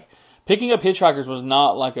Tahlequah. Like, picking up hitchhikers was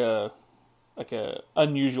not like a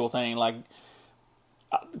unusual thing. Like,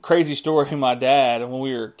 crazy story of my dad, when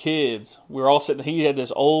we were kids, we were all sitting, he had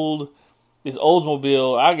this Oldsmobile,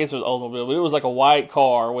 I guess it was Oldsmobile, but it was like a white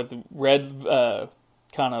car with red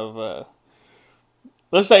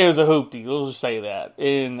let's say it was a hoopty, we'll just say that.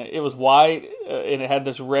 And it was white, and it had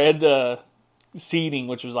this red seating,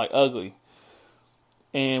 which was like ugly.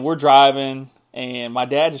 And we're driving, and my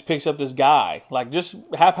dad just picks up this guy, like just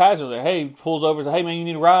haphazardly. Hey, pulls over, says, hey man, you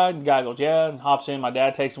need a ride? The guy goes, yeah, and hops in. My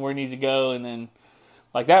dad takes him where he needs to go, and then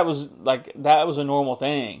that was a normal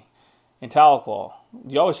thing in Tahlequah.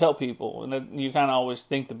 You always help people, and you kind of always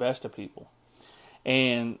think the best of people.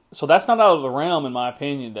 And so that's not out of the realm, in my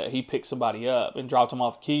opinion, that he picked somebody up and dropped him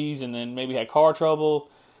off Keys, and then maybe had car trouble,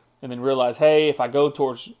 and then realized, hey, if I go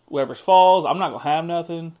towards Weber's Falls, I'm not going to have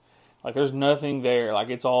nothing. Like, there's nothing there. Like,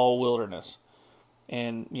 it's all wilderness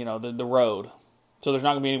and, the road. So there's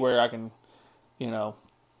not going to be anywhere I can,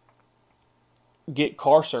 get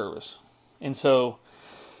car service. And so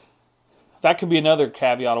that could be another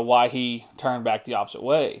caveat of why he turned back the opposite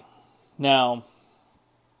way. Now,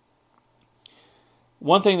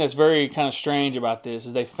 one thing that's very kind of strange about this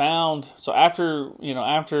is they found, so after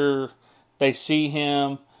they see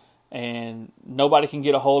him, and nobody can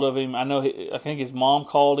get a hold of him. I think his mom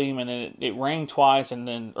called him, and then it rang twice,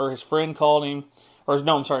 or his friend called him,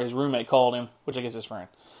 his roommate called him, which I guess his friend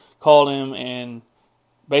called him, and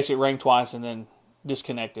basically rang twice and then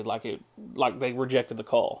disconnected, like they rejected the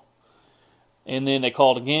call. And then they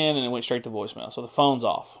called again, and it went straight to voicemail. So the phone's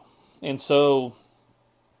off. And so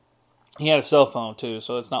he had a cell phone too,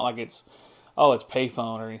 so it's not like it's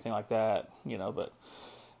payphone or anything like that, but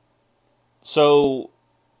so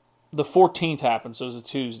the 14th happened, so it was a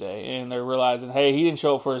Tuesday, and they're realizing, hey, he didn't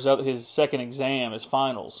show up for his second exam, his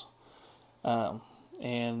finals. And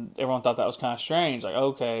everyone thought that was kind of strange. Like,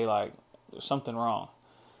 okay, like, there's something wrong.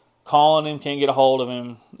 Calling him, can't get a hold of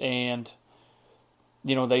him, and,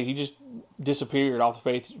 he just disappeared off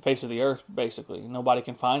the face of the earth, basically. Nobody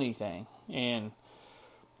can find anything. And,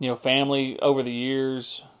 family over the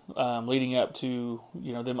years, leading up to,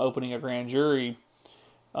 them opening a grand jury,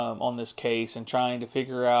 on this case and trying to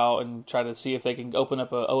figure out and try to see if they can open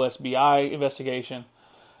up a OSBI investigation.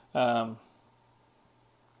 I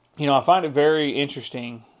find it very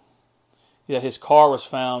interesting that his car was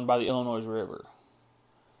found by the Illinois River,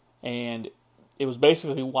 and it was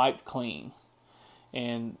basically wiped clean.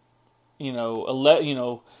 And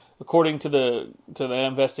a according to the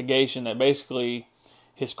investigation, that basically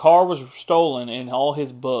his car was stolen and all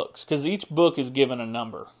his books, because each book is given a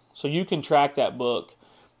number, so you can track that book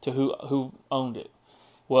to who owned it.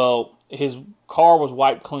 Well, his car was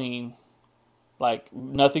wiped clean, like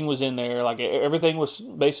nothing was in there, like everything was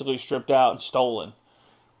basically stripped out and stolen.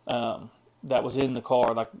 That was in the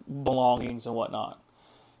car, like belongings and whatnot.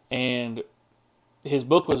 And his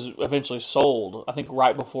book was eventually sold, I think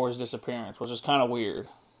right before his disappearance, which is kind of weird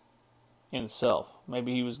in itself.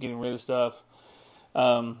 Maybe he was getting rid of stuff.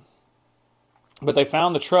 But they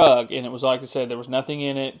found the truck, and it was, like I said, there was nothing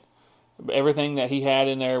in it. Everything that he had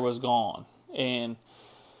in there was gone. And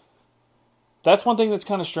that's one thing that's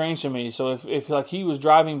kind of strange to me. So if like he was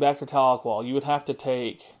driving back to Tahlequah, you would have to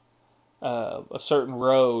take a certain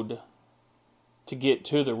road to get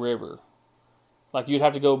to the river. Like you'd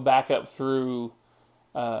have to go back up through,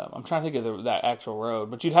 I'm trying to think of that actual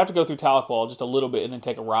road, but you'd have to go through Tahlequah just a little bit and then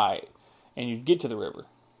take a right, and you'd get to the river.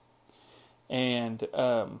 And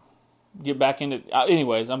get back into,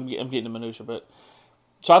 anyways, I'm getting to minutia, but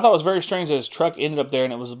so I thought it was very strange that his truck ended up there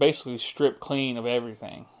and it was basically stripped clean of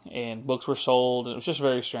everything, and books were sold, and it was just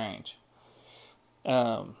very strange.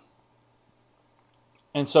 And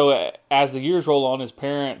so as the years roll on, his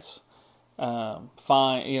parents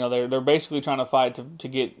they're basically trying to fight to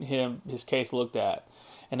get his case looked at,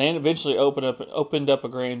 and they eventually opened up a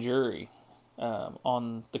grand jury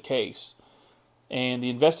on the case, and the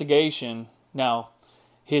investigation. Now,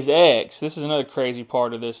 his ex. This is another crazy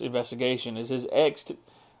part of this investigation. Is his ex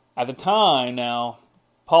at the time? Now,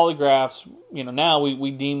 polygraphs. Now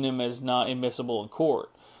we deem them as not admissible in court,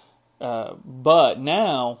 but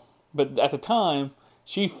at the time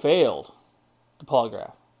she failed the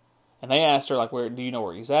polygraph. And they asked her, like, do you know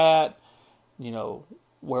where he's at?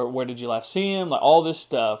 Where did you last see him? Like, all this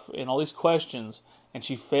stuff and all these questions. And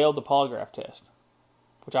she failed the polygraph test,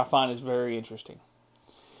 which I find is very interesting.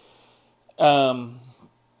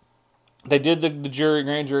 They did the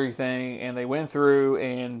grand jury thing, and they went through,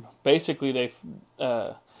 and basically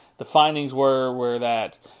the findings were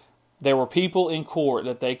that there were people in court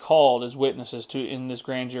that they called as witnesses in this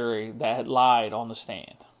grand jury that had lied on the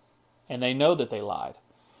stand. And they know that they lied,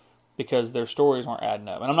 because their stories weren't adding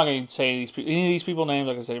up. And I'm not going to say any of these people names.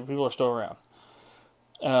 Like I said, people are still around.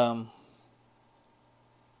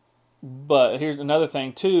 But here's another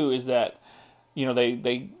thing too, is that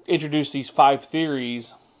they introduced these 5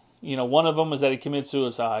 theories. One of them is that he committed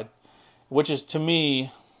suicide, which is, to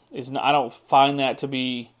me, I don't find that to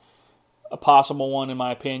be a possible one in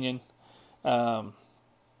my opinion. Another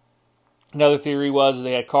theory was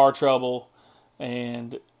they had car trouble,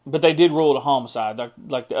 but they did rule it a homicide.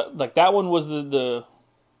 Like that one was the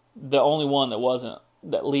only one that wasn't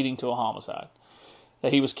leading to a homicide.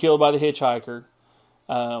 That he was killed by the hitchhiker.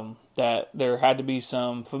 That there had to be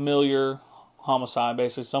some familiar homicide,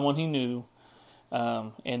 basically someone he knew,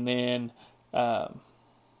 and then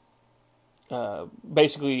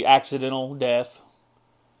basically accidental death,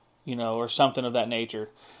 or something of that nature.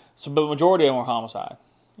 So, but the majority of them were homicide,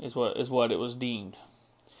 is what it was deemed.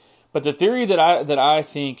 But the theory that I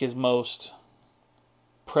think is most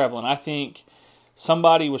prevalent, I think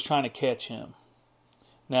somebody was trying to catch him.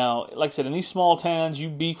 Now, like I said, in these small towns, you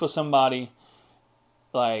beef with somebody,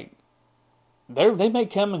 like they may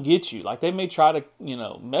come and get you. Like they may try to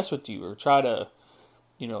mess with you or try to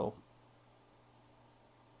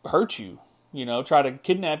hurt you. Try to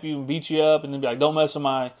kidnap you and beat you up, and then be like, "Don't mess with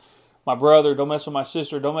my brother. Don't mess with my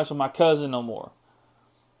sister. Don't mess with my cousin no more."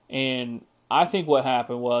 And I think what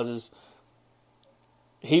happened is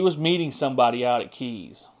he was meeting somebody out at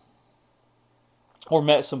Keys, or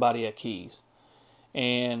met somebody at Keys,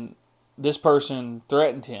 and this person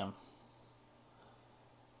threatened him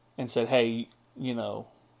and said, "Hey,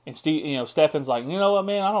 and Steve, Stefan's like, you know what,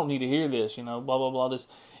 man, I don't need to hear this, blah blah blah this,"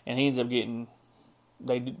 and he ends up getting,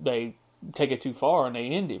 they take it too far and they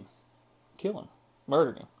end him, kill him,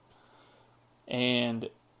 murdered him, and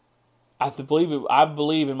I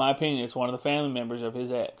believe, in my opinion, it's one of the family members of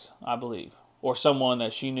his ex. I believe, or someone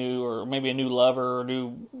that she knew, or maybe a new lover, or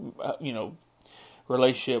new,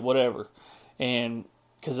 relationship, whatever. And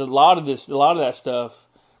because a lot of that stuff,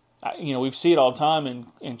 we see it all the time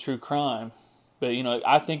in true crime. But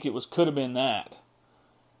I think could have been that.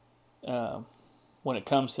 When it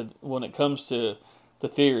comes to the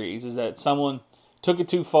theories, is that someone took it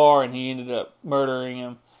too far and he ended up murdering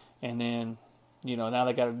him, and then. Now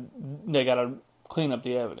they got to clean up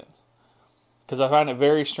the evidence. Because I find it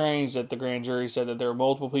very strange that the grand jury said that there were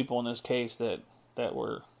multiple people in this case that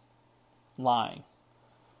were lying,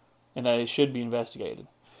 and that it should be investigated.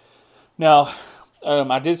 Now,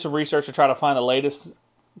 I did some research to try to find the latest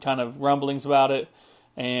kind of rumblings about it.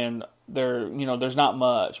 and there's not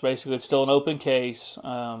much. Basically, it's still an open case.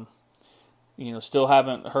 Still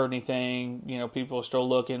haven't heard anything. People are still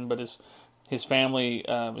looking, but his family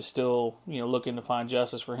is still looking to find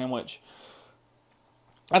justice for him, which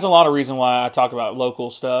that's a lot of reason why I talk about local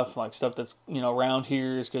stuff, like stuff that's around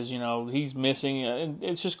here, is because he's missing.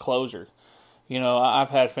 It's just closure. I've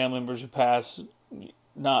had family members who pass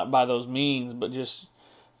not by those means, but just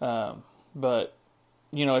but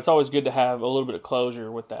it's always good to have a little bit of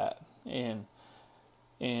closure with that. And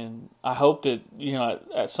I hope that,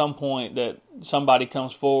 at some point that somebody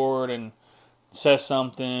comes forward and says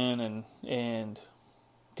something, and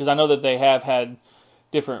because I know that they have had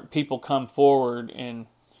different people come forward and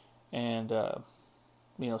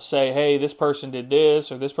say, hey, this person did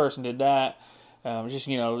this or this person did that. It's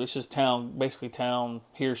just basically town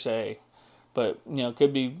hearsay, but it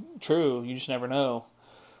could be true. You just never know.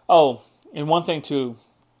 Oh, and one thing too,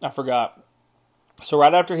 I forgot. So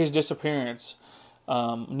right after his disappearance,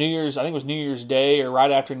 New Year's, I think it was New Year's Day or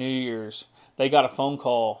right after New Year's, they got a phone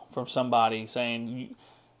call from somebody saying,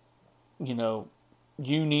 you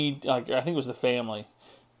need, like, I think it was the family,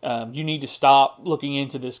 you need to stop looking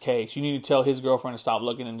into this case. You need to tell his girlfriend to stop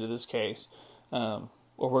looking into this case, or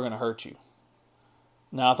we're going to hurt you.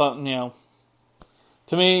 Now, I thought,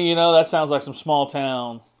 to me, that sounds like some small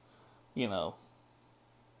town,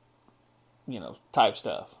 type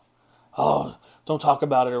stuff. Oh, don't talk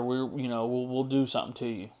about it, or we'll do something to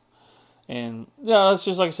you. And that's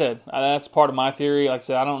just like I said. That's part of my theory. Like I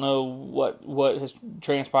said, I don't know what has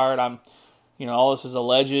transpired. All this is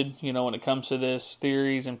alleged. When it comes to this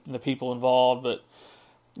theories and the people involved. But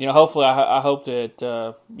hopefully, I hope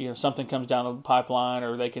that something comes down the pipeline,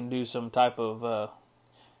 or they can do some type of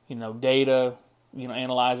data,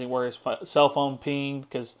 analyzing where his cell phone pinged,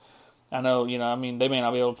 because I know they may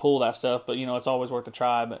not be able to pull that stuff, but it's always worth a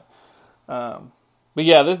try. But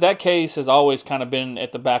yeah, that case has always kind of been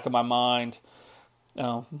at the back of my mind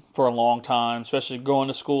for a long time, especially going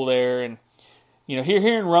to school there, and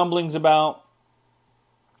hearing rumblings about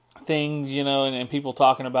things, and people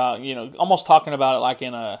talking about, almost talking about it like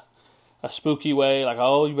in a spooky way, like,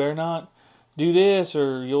 oh, you better not do this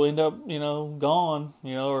or you'll end up, gone,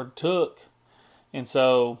 or took. And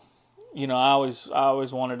so, I always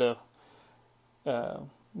wanted to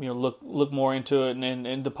look more into it,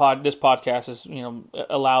 and this podcast has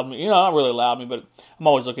allowed me, not really allowed me, but I'm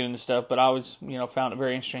always looking into stuff. But I always found it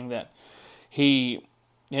very interesting that he's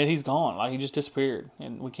gone, like he just disappeared,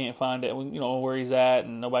 and we can't find it, where he's at,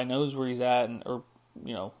 and nobody knows where he's at, or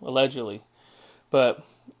allegedly. But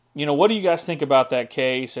what do you guys think about that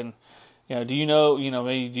case? And do you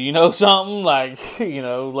know something, like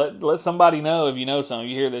let somebody know if you know something.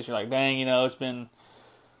 You hear this, you're like, dang, it's been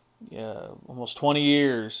almost 20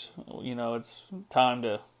 years, it's time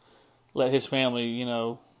to let his family,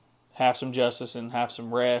 have some justice and have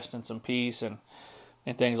some rest and some peace and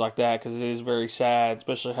things like that, because it is very sad,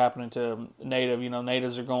 especially happening to Native.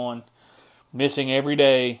 Natives are going missing every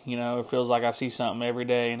day. It feels like I see something every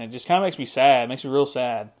day, and it just kind of makes me sad. It makes me real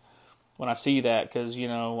sad when I see that, because,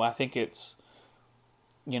 I think it's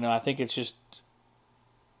just,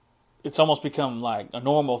 it's almost become like a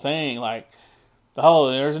normal thing, like,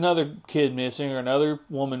 oh, there's another kid missing, or another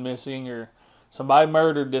woman missing, or somebody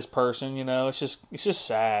murdered this person. It's just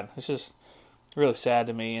sad. It's just really sad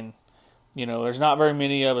to me. And there's not very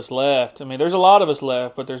many of us left. I mean, there's a lot of us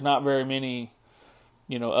left, but there's not very many,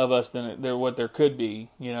 of us than what there could be.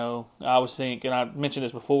 I was thinking, and I mentioned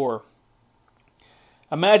this before.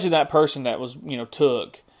 Imagine that person that was,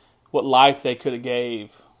 took, what life they could have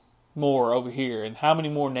gave more over here, and how many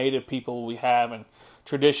more Native people we have, and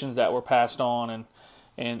traditions that were passed on,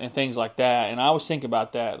 and things like that. And I always think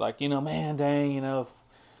about that, like, man, dang,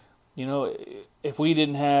 if we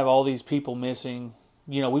didn't have all these people missing,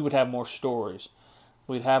 we would have more stories.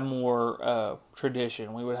 We'd have more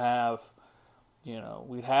tradition. We would have,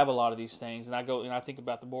 we'd have a lot of these things. And I think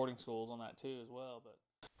about the boarding schools on that too as well. But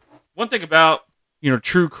one thing about,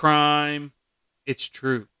 true crime, it's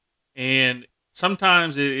true. And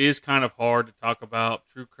sometimes it is kind of hard to talk about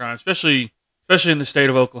true crime, especially in the state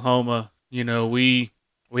of Oklahoma. We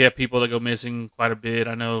have people that go missing quite a bit.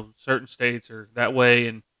 I know certain states are that way.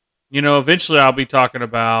 And, eventually I'll be talking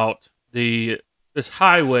about this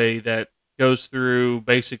highway that goes through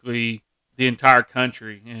basically the entire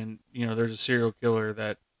country. And, there's a serial killer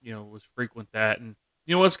that, was frequent that. And,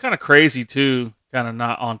 it's kind of crazy too, kind of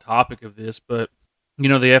not on topic of this, but, the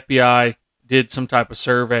FBI did some type of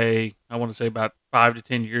survey, I want to say about 5 to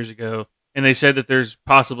 10 years ago. And they said that there's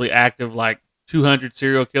possibly active, like, 200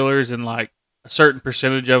 serial killers, and like a certain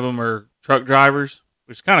percentage of them are truck drivers,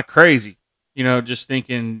 which is kind of crazy. Just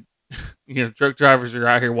thinking, truck drivers are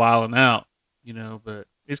out here wilding out, but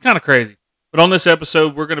it's kind of crazy. But on this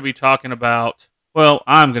episode, we're going to be talking about,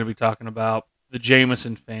 I'm going to be talking about the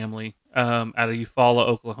Jameson family out of Eufaula,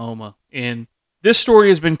 Oklahoma. And this story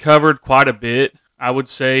has been covered quite a bit. I would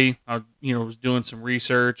say, was doing some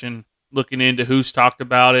research and looking into who's talked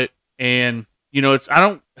about it. And,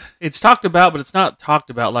 it's talked about, but it's not talked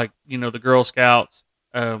about like, the Girl Scouts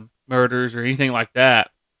murders or anything like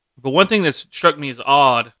that. But one thing that struck me as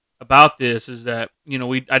odd about this is that,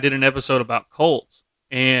 I did an episode about cults.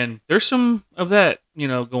 And there's some of that,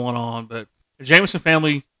 going on. But the Jameson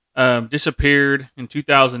family disappeared in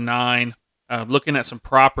 2009, looking at some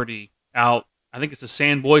property out, I think it's the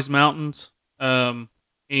San Boys Mountains, and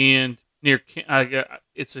near, I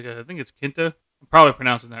think it's Kinta. I'm probably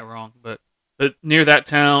pronouncing that wrong, but near that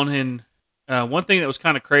town. And one thing that was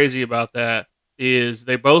kind of crazy about that is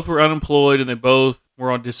they both were unemployed and they both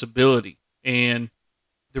were on disability. And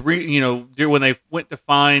when they went to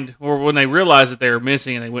find, or when they realized that they were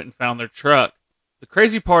missing and they went and found their truck, the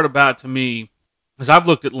crazy part about it to me is I've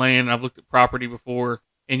looked at land, I've looked at property before,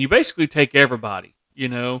 and you basically take everybody,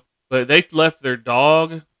 but they left their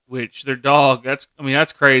dog,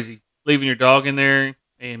 that's crazy. Leaving your dog in there,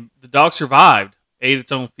 and the dog survived, ate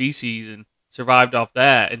its own feces and survived off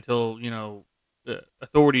that until, the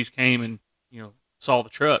authorities came and, saw the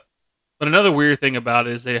truck. But another weird thing about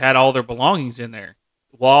it is they had all their belongings in there.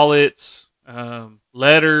 Wallets,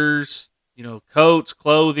 letters, coats,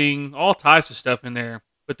 clothing, all types of stuff in there.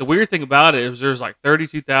 But the weird thing about it is there's like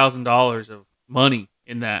 $32,000 of money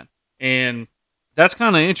in that. And that's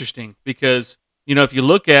kind of interesting because, if you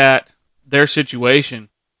look at their situation,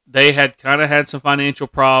 they had kind of had some financial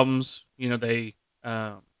problems. They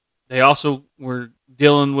also were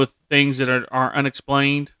dealing with things that are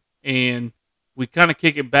unexplained. And we kind of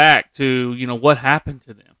kick it back to, what happened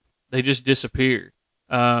to them. They just disappeared.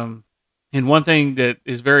 And one thing that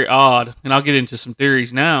is very odd, and I'll get into some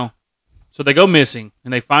theories now. So they go missing,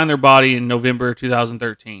 and they find their body in November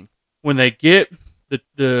 2013. When they get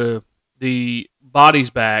the bodies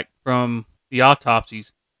back from the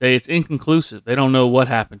autopsies, it's inconclusive. They don't know what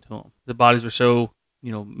happened to them. The bodies were so,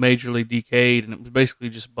 majorly decayed, and it was basically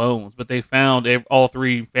just bones. But they found all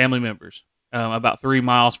three family members about 3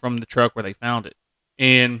 miles from the truck where they found it.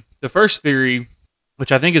 And the first theory,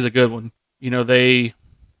 which I think is a good one, they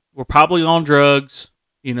were probably on drugs,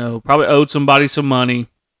 probably owed somebody some money,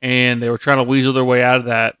 and they were trying to weasel their way out of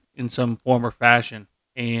that in some form or fashion.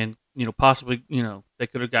 And, possibly, they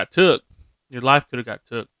could have got took. Your life could have got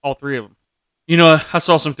took, all three of them. I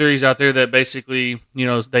saw some theories out there that basically,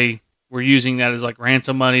 they were using that as like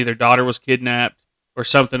ransom money. Their daughter was kidnapped or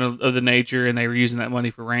something of the nature, and they were using that money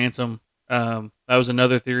for ransom. That was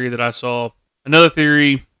another theory that I saw. Another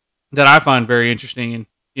theory that I find very interesting, and,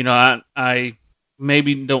 I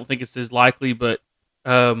maybe don't think it's as likely, but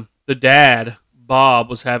the dad, Bob,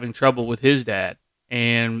 was having trouble with his dad.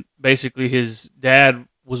 And basically his dad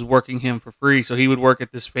was working him for free. So he would work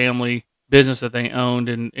at this family business that they owned,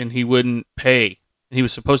 and he wouldn't pay. And he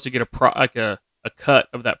was supposed to get a cut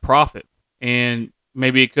of that profit. And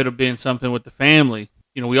maybe it could have been something with the family.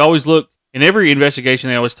 We always look, in every investigation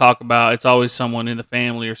they always talk about, it's always someone in the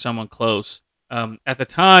family or someone close. At the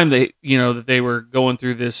time that they were going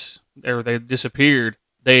through this, or they disappeared,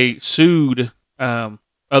 they sued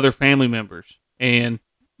other family members, and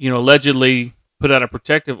allegedly put out a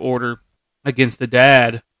protective order against the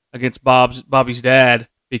dad, against Bobby's dad,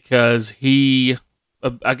 because he,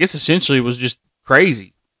 I guess, essentially was just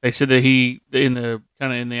crazy. They said that in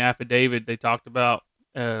the affidavit they talked about,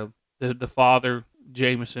 the father,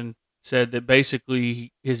 Jameson, said that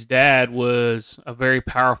basically his dad was a very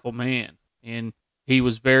powerful man, and he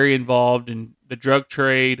was very involved in the drug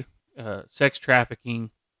trade, sex trafficking,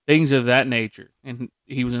 things of that nature. And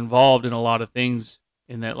he was involved in a lot of things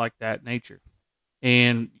in that nature.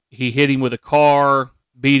 And he hit him with a car,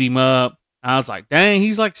 beat him up. I was like, dang,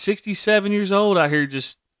 he's like 67 years old out here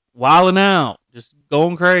just wilding out, just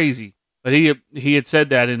going crazy. But he had said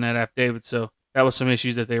that in that affidavit, so that was some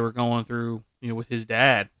issues that they were going through, with his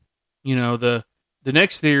dad. The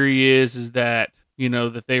next theory is that,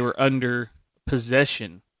 that they were under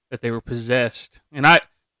possession, that they were possessed. And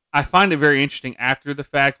I find it very interesting after the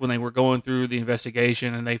fact when they were going through the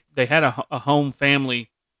investigation, and they had a home family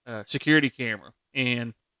security camera.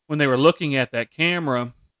 And when they were looking at that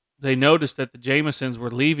camera, they noticed that the Jamesons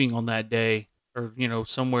were leaving on that day, or,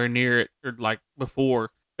 somewhere near it, or like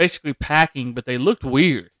before, basically packing, but they looked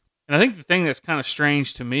weird. And I think the thing that's kind of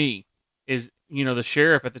strange to me is, the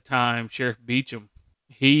sheriff at the time, Sheriff Beecham,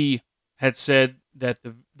 he had said that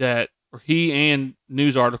he and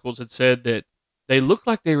news articles had said that they looked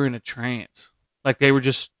like they were in a trance, like they were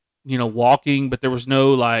just walking, but there was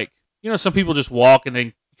no like, some people just walk and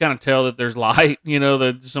they kind of tell that there's light,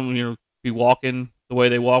 that some, be walking the way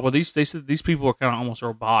they walk. Well, they said these people are kind of almost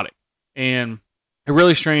robotic. And a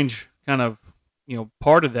really strange kind of,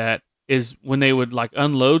 part of that is when they would like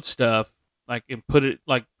unload stuff, like, and put it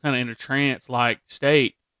like kind of in a trance like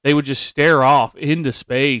state, they would just stare off into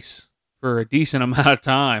space for a decent amount of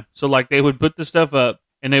time. So like they would put the stuff up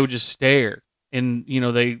and they would just stare. And,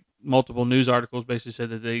 multiple news articles basically said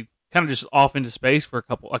that they kind of just off into space for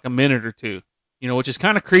a minute or two, which is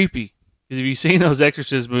kind of creepy. Because if you've seen those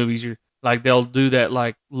Exorcist movies, you're like, they'll do that,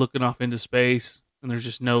 like looking off into space and there's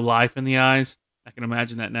just no life in the eyes. I can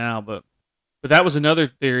imagine that now, but that was another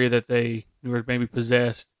theory that they were maybe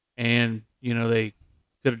possessed and, they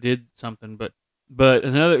could have did something. But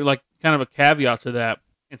another, like, kind of a caveat to that,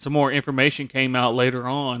 and some more information came out later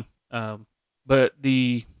on. But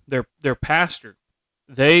their pastor,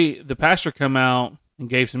 the pastor come out and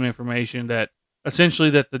gave some information that essentially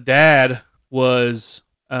that the dad was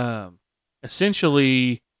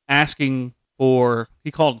essentially asking for,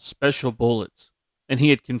 he called special bullets. And he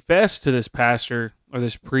had confessed to this pastor or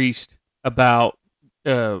this priest about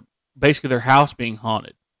basically their house being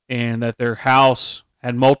haunted, and that their house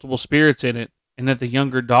had multiple spirits in it, and that the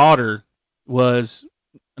younger daughter was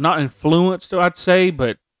not influenced, I'd say,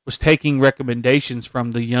 but was taking recommendations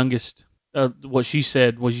from the youngest, what she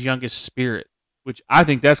said was youngest spirit, which I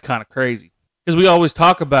think that's kind of crazy. Because we always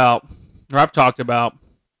talk about, or I've talked about,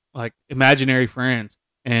 like, imaginary friends.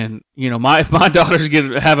 And, if my daughters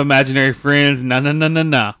have imaginary friends,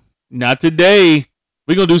 no. Not today.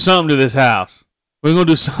 We're going to do something to this house. We're going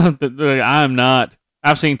to do something. I'm not.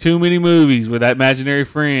 I've seen too many movies where that imaginary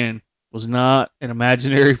friend was not an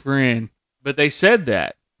imaginary friend. But they said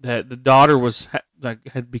that the daughter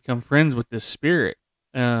had become friends with this spirit.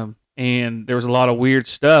 And there was a lot of weird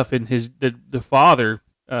stuff. And the father,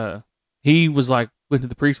 he was like, went to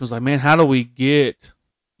the priest and was like, man, how do we get,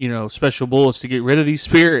 special bullets to get rid of these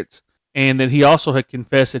spirits? And that he also had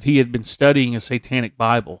confessed that he had been studying a satanic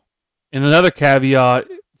Bible. And another caveat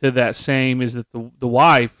to that same is that the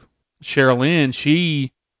wife, Cheryl Lynn,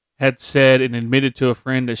 she had said and admitted to a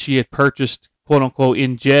friend that she had purchased, quote unquote,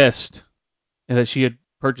 in jest, and that she had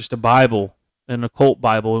purchased a Bible, an occult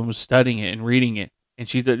Bible, and was studying it and reading it. And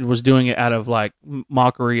she was doing it out of like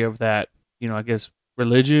mockery of that, I guess,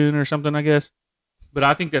 religion or something, I guess. But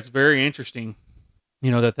I think that's very interesting,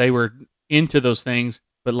 that they were into those things,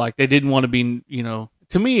 but like they didn't want to be,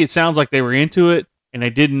 to me, it sounds like they were into it and they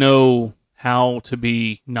didn't know how to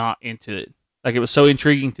be not into it. Like it was so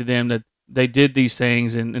intriguing to them that they did these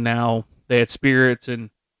things, and now they had spirits and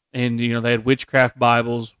they had witchcraft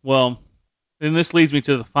Bibles. Well, then this leads me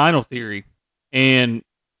to the final theory. And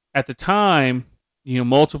at the time,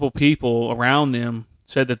 multiple people around them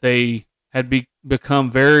said that they had become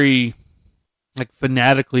very like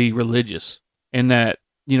fanatically religious, and that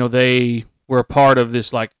they were a part of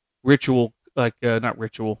this like ritual, like not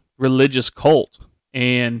ritual, religious cult.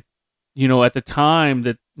 And at the time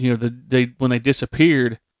that when they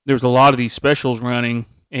disappeared, there was a lot of these specials running,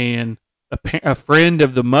 and a friend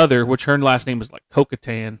of the mother, which her last name was like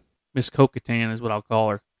Kokatan, Miss Kokatan is what I'll call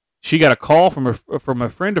her. She got a call from a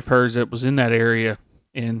friend of hers that was in that area,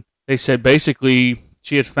 and they said basically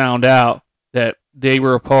she had found out that they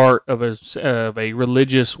were a part of a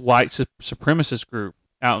religious white supremacist group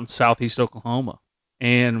out in southeast Oklahoma.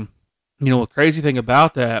 And the crazy thing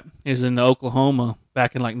about that is in the Oklahoma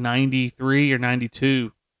back in like 93 or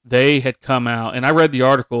 92, they had come out, and I read the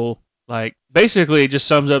article, like basically it just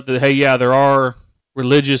sums up that, hey, yeah, there are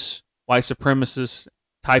religious white supremacist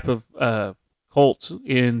type of cults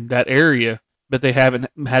in that area, but they haven't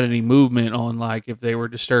had any movement on like if they were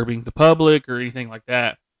disturbing the public or anything like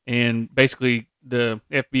that. And basically the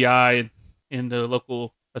FBI and the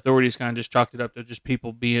local authorities kind of just chalked it up to just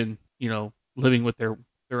people being, living with their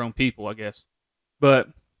own people, I guess. But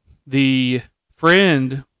the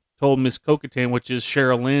friend told Miss Kokatan, which is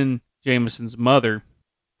Cheryl Lynn Jameson's mother,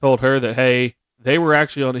 told her that, hey, they were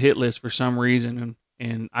actually on the hit list for some reason.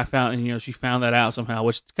 And I found, and she found that out somehow,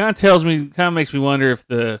 which kind of makes me wonder if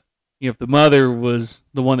the mother was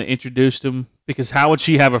the one that introduced them, because how would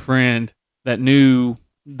she have a friend that knew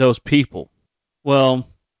those people? Well,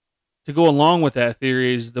 to go along with that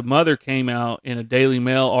theory is the mother came out in a Daily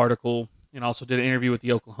Mail article and also did an interview with the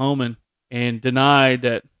Oklahoman and denied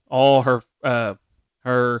that all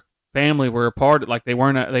her family were a part of, like they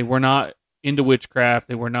were not into witchcraft,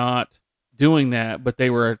 they were not doing that, but they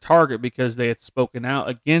were a target because they had spoken out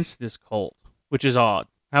against this cult, which is odd.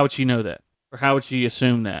 How would she know that? Or how would she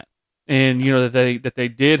assume that? And that they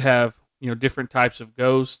did have different types of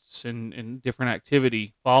ghosts and different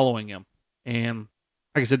activity following him. And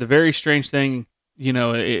like I said, the very strange thing,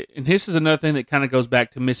 and this is another thing that kind of goes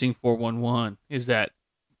back to missing 411, is that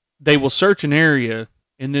they will search an area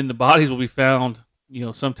and then the bodies will be found,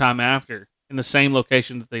 sometime after in the same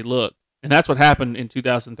location that they looked. And that's what happened in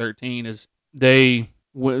 2013 is they,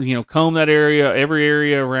 combed that area, every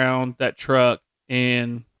area around that truck,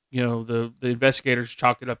 and, the investigators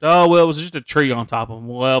chalked it up to, oh, well, it was just a tree on top of them.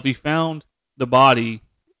 Well, if you found the body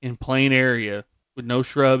in plain area with no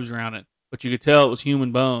shrubs around it, but you could tell it was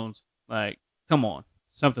human bones, like, come on,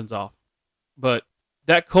 something's off. But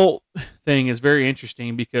that cult thing is very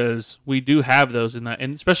interesting because we do have those in that,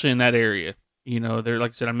 and especially in that area. There,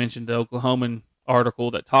 like I said, I mentioned the Oklahoman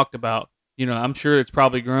article that talked about, I'm sure it's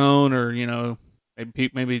probably grown or,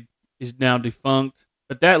 maybe is now defunct.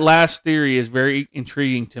 But that last theory is very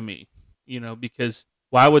intriguing to me, because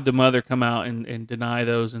why would the mother come out and deny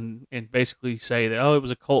those and basically say that, oh, it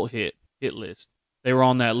was a cult hit list. They were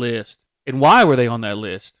on that list. And why were they on that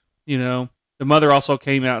list? The mother also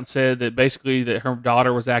came out and said that basically that her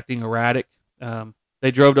daughter was acting erratic.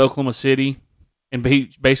 They drove to Oklahoma City and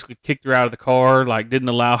he basically kicked her out of the car, like didn't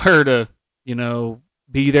allow her to,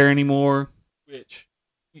 be there anymore. Which,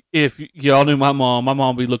 if y'all knew my mom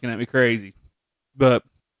would be looking at me crazy. But,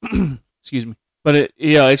 excuse me. But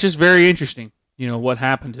it's just very interesting, what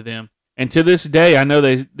happened to them. And to this day, I know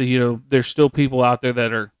there's still people out there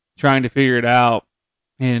that are trying to figure it out.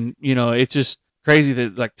 And, it's just crazy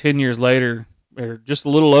that like 10 years later, or just a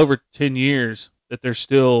little over 10 years, that there's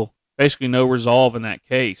still basically no resolve in that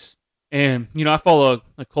case. And, I follow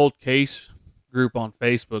a cold case group on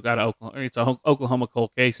Facebook out of Oklahoma. It's Oklahoma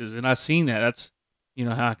Cold Cases. And I've seen that. That's,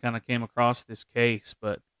 how I kind of came across this case.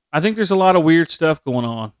 But I think there's a lot of weird stuff going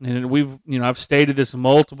on. And I've stated this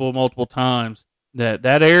multiple times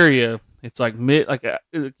that area, it's like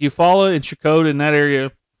Eufaula and Chakotah in that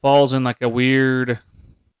area falls in like a weird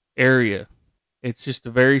area. It's just a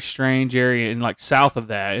very strange area, and like south of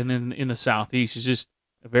that, and then in the southeast, it's just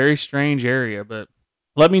a very strange area. But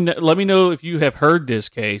let me know if you have heard this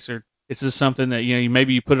case, or this is something that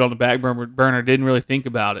maybe you put it on the back burner, didn't really think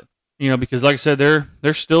about it. Because like I said,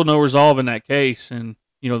 there's still no resolve in that case, and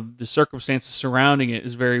the circumstances surrounding it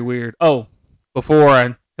is very weird. Oh, before I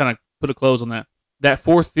kind of put a close on that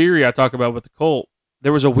fourth theory I talk about with the cult,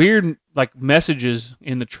 there was a weird like messages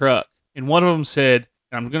in the truck, and one of them said,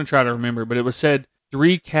 and I'm going to try to remember, but it was said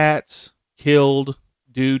 3 cats killed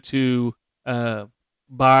due to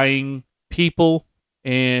buying people,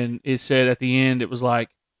 and it said at the end it was like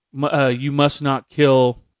you must not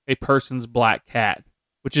kill a person's black cat,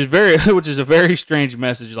 which is a very strange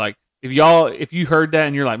message. Like if you heard that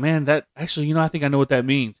and you're like, man, that actually, I think I know what that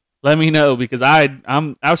means. Let me know, because I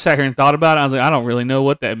sat here and thought about it. I was like, I don't really know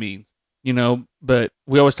what that means, but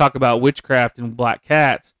we always talk about witchcraft and black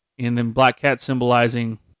cats, and then black cat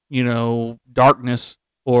symbolizing, darkness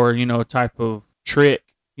or, a type of trick,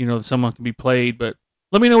 that someone can be played. But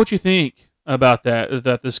let me know what you think about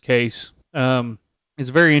that this case. It's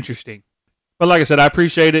very interesting. But like I said, I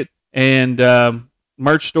appreciate it. And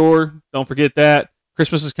merch store, don't forget that.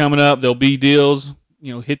 Christmas is coming up. There'll be deals.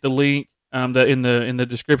 Hit the link that in the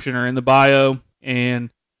description or in the bio,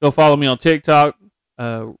 and go follow me on TikTok,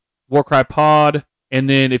 Warcry Pod. And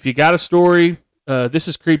then if you got a story, This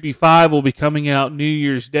is Creepy 5 will be coming out New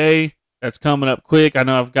Year's Day. That's coming up quick. I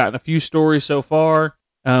know I've gotten a few stories so far,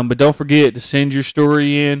 but don't forget to send your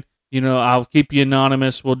story in. I'll keep you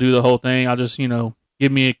anonymous. We'll do the whole thing. I'll just,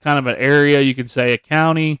 give me a kind of an area. You can say a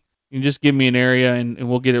county. You can just give me an area, and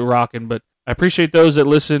we'll get it rocking. But I appreciate those that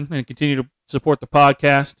listen and continue to support the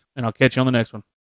podcast, and I'll catch you on the next one.